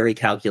military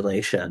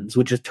calculations,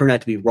 which just turned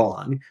out to be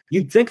wrong.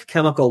 You'd think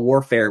chemical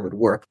warfare would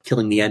work,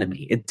 killing the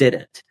enemy. It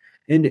didn't.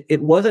 And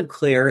it wasn't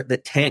clear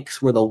that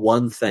tanks were the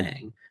one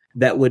thing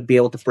that would be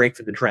able to break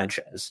through the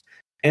trenches.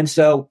 And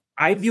so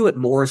I view it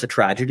more as a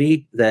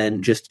tragedy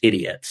than just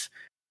idiots.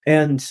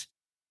 And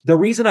the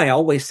reason I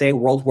always say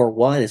World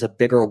War I is a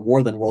bigger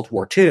war than World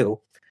War II,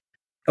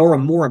 or a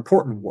more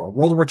important war,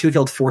 World War II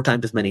killed 4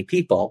 times as many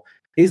people,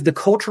 is the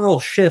cultural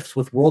shifts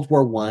with World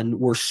War I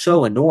were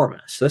so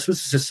enormous. This was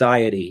a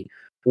society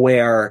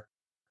where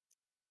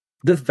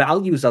the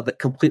values of it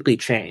completely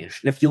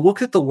changed. And if you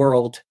look at the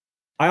world,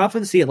 I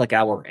often see it like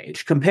our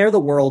age. Compare the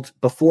world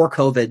before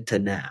COVID to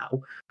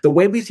now. The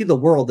way we see the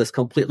world is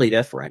completely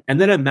different. And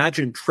then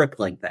imagine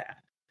tripling that.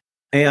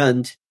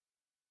 And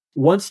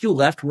once you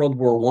left World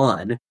War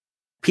I,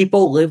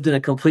 people lived in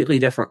a completely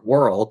different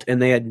world,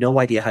 and they had no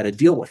idea how to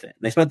deal with it.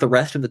 They spent the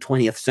rest of the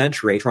 20th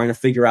century trying to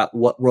figure out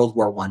what World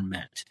War I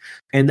meant.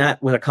 And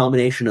that was a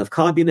combination of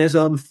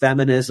communism,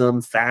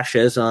 feminism,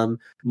 fascism,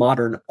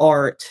 modern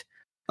art,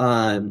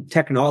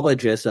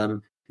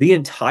 technologism. The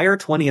entire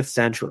 20th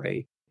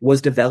century was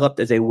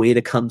developed as a way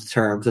to come to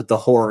terms with the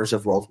horrors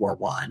of World War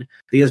I,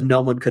 because no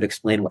one could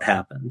explain what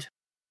happened.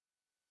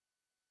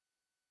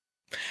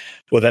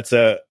 Well, that's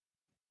a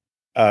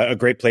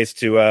great place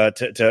to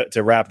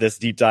wrap this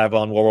deep dive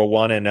on World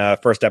War I and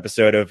first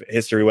episode of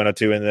History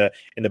 102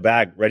 in the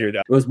bag. Ready?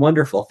 It was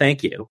wonderful.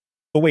 Thank you.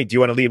 Oh wait, do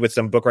you want to lead with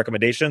some book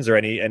recommendations or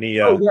any?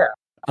 Oh yeah,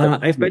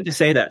 I've meant to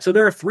say that. So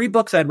there are 3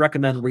 books I'd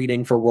recommend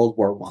reading for World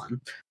War I.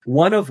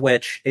 One of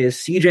which is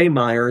C.J.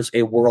 Myers'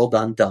 A World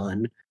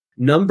Undone.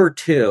 Number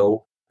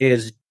 2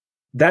 is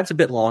That's a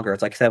bit longer.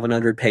 It's like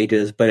 700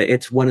 pages, but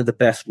it's one of the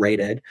best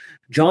rated.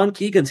 John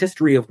Keegan's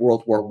History of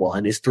World War I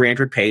is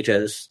 300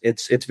 pages.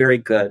 It's very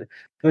good.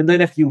 And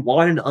then if you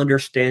want an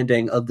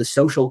understanding of the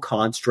social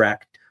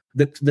construct,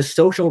 the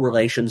social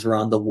relations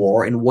around the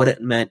war and what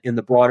it meant in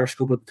the broader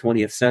scope of the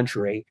 20th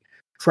century,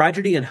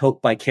 Tragedy and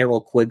Hope by Carol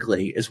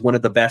Quigley is one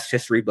of the best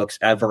history books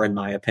ever, in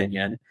my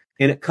opinion,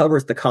 and it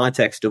covers the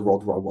context of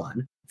World War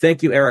I.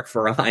 Thank you, Eric,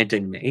 for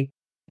reminding me.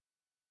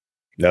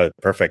 No,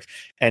 perfect.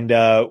 And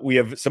we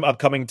have some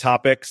upcoming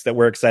topics that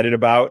we're excited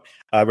about.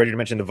 Ready to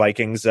mention the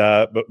Vikings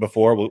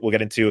before. We'll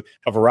get into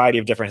a variety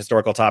of different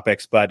historical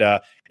topics.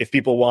 But if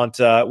people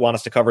want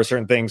us to cover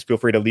certain things, feel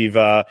free to leave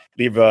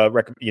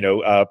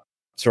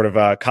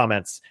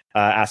comments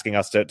asking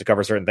us to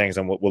cover certain things,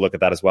 and we'll look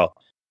at that as well.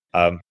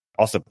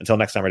 Awesome. Until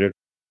next time, my dude. It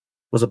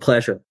was a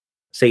pleasure.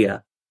 See ya.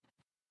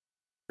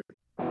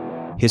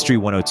 History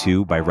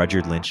 102 by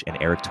Rudyard Lynch and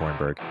Eric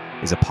Tornberg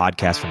is a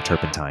podcast from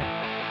Turpentine,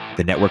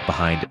 the network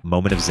behind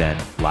Moment of Zen,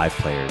 Live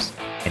Players,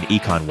 and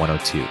Econ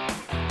 102.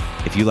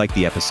 If you like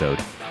the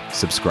episode,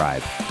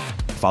 subscribe,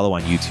 follow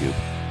on YouTube,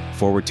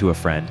 forward to a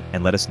friend,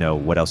 and let us know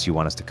what else you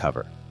want us to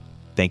cover.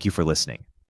 Thank you for listening.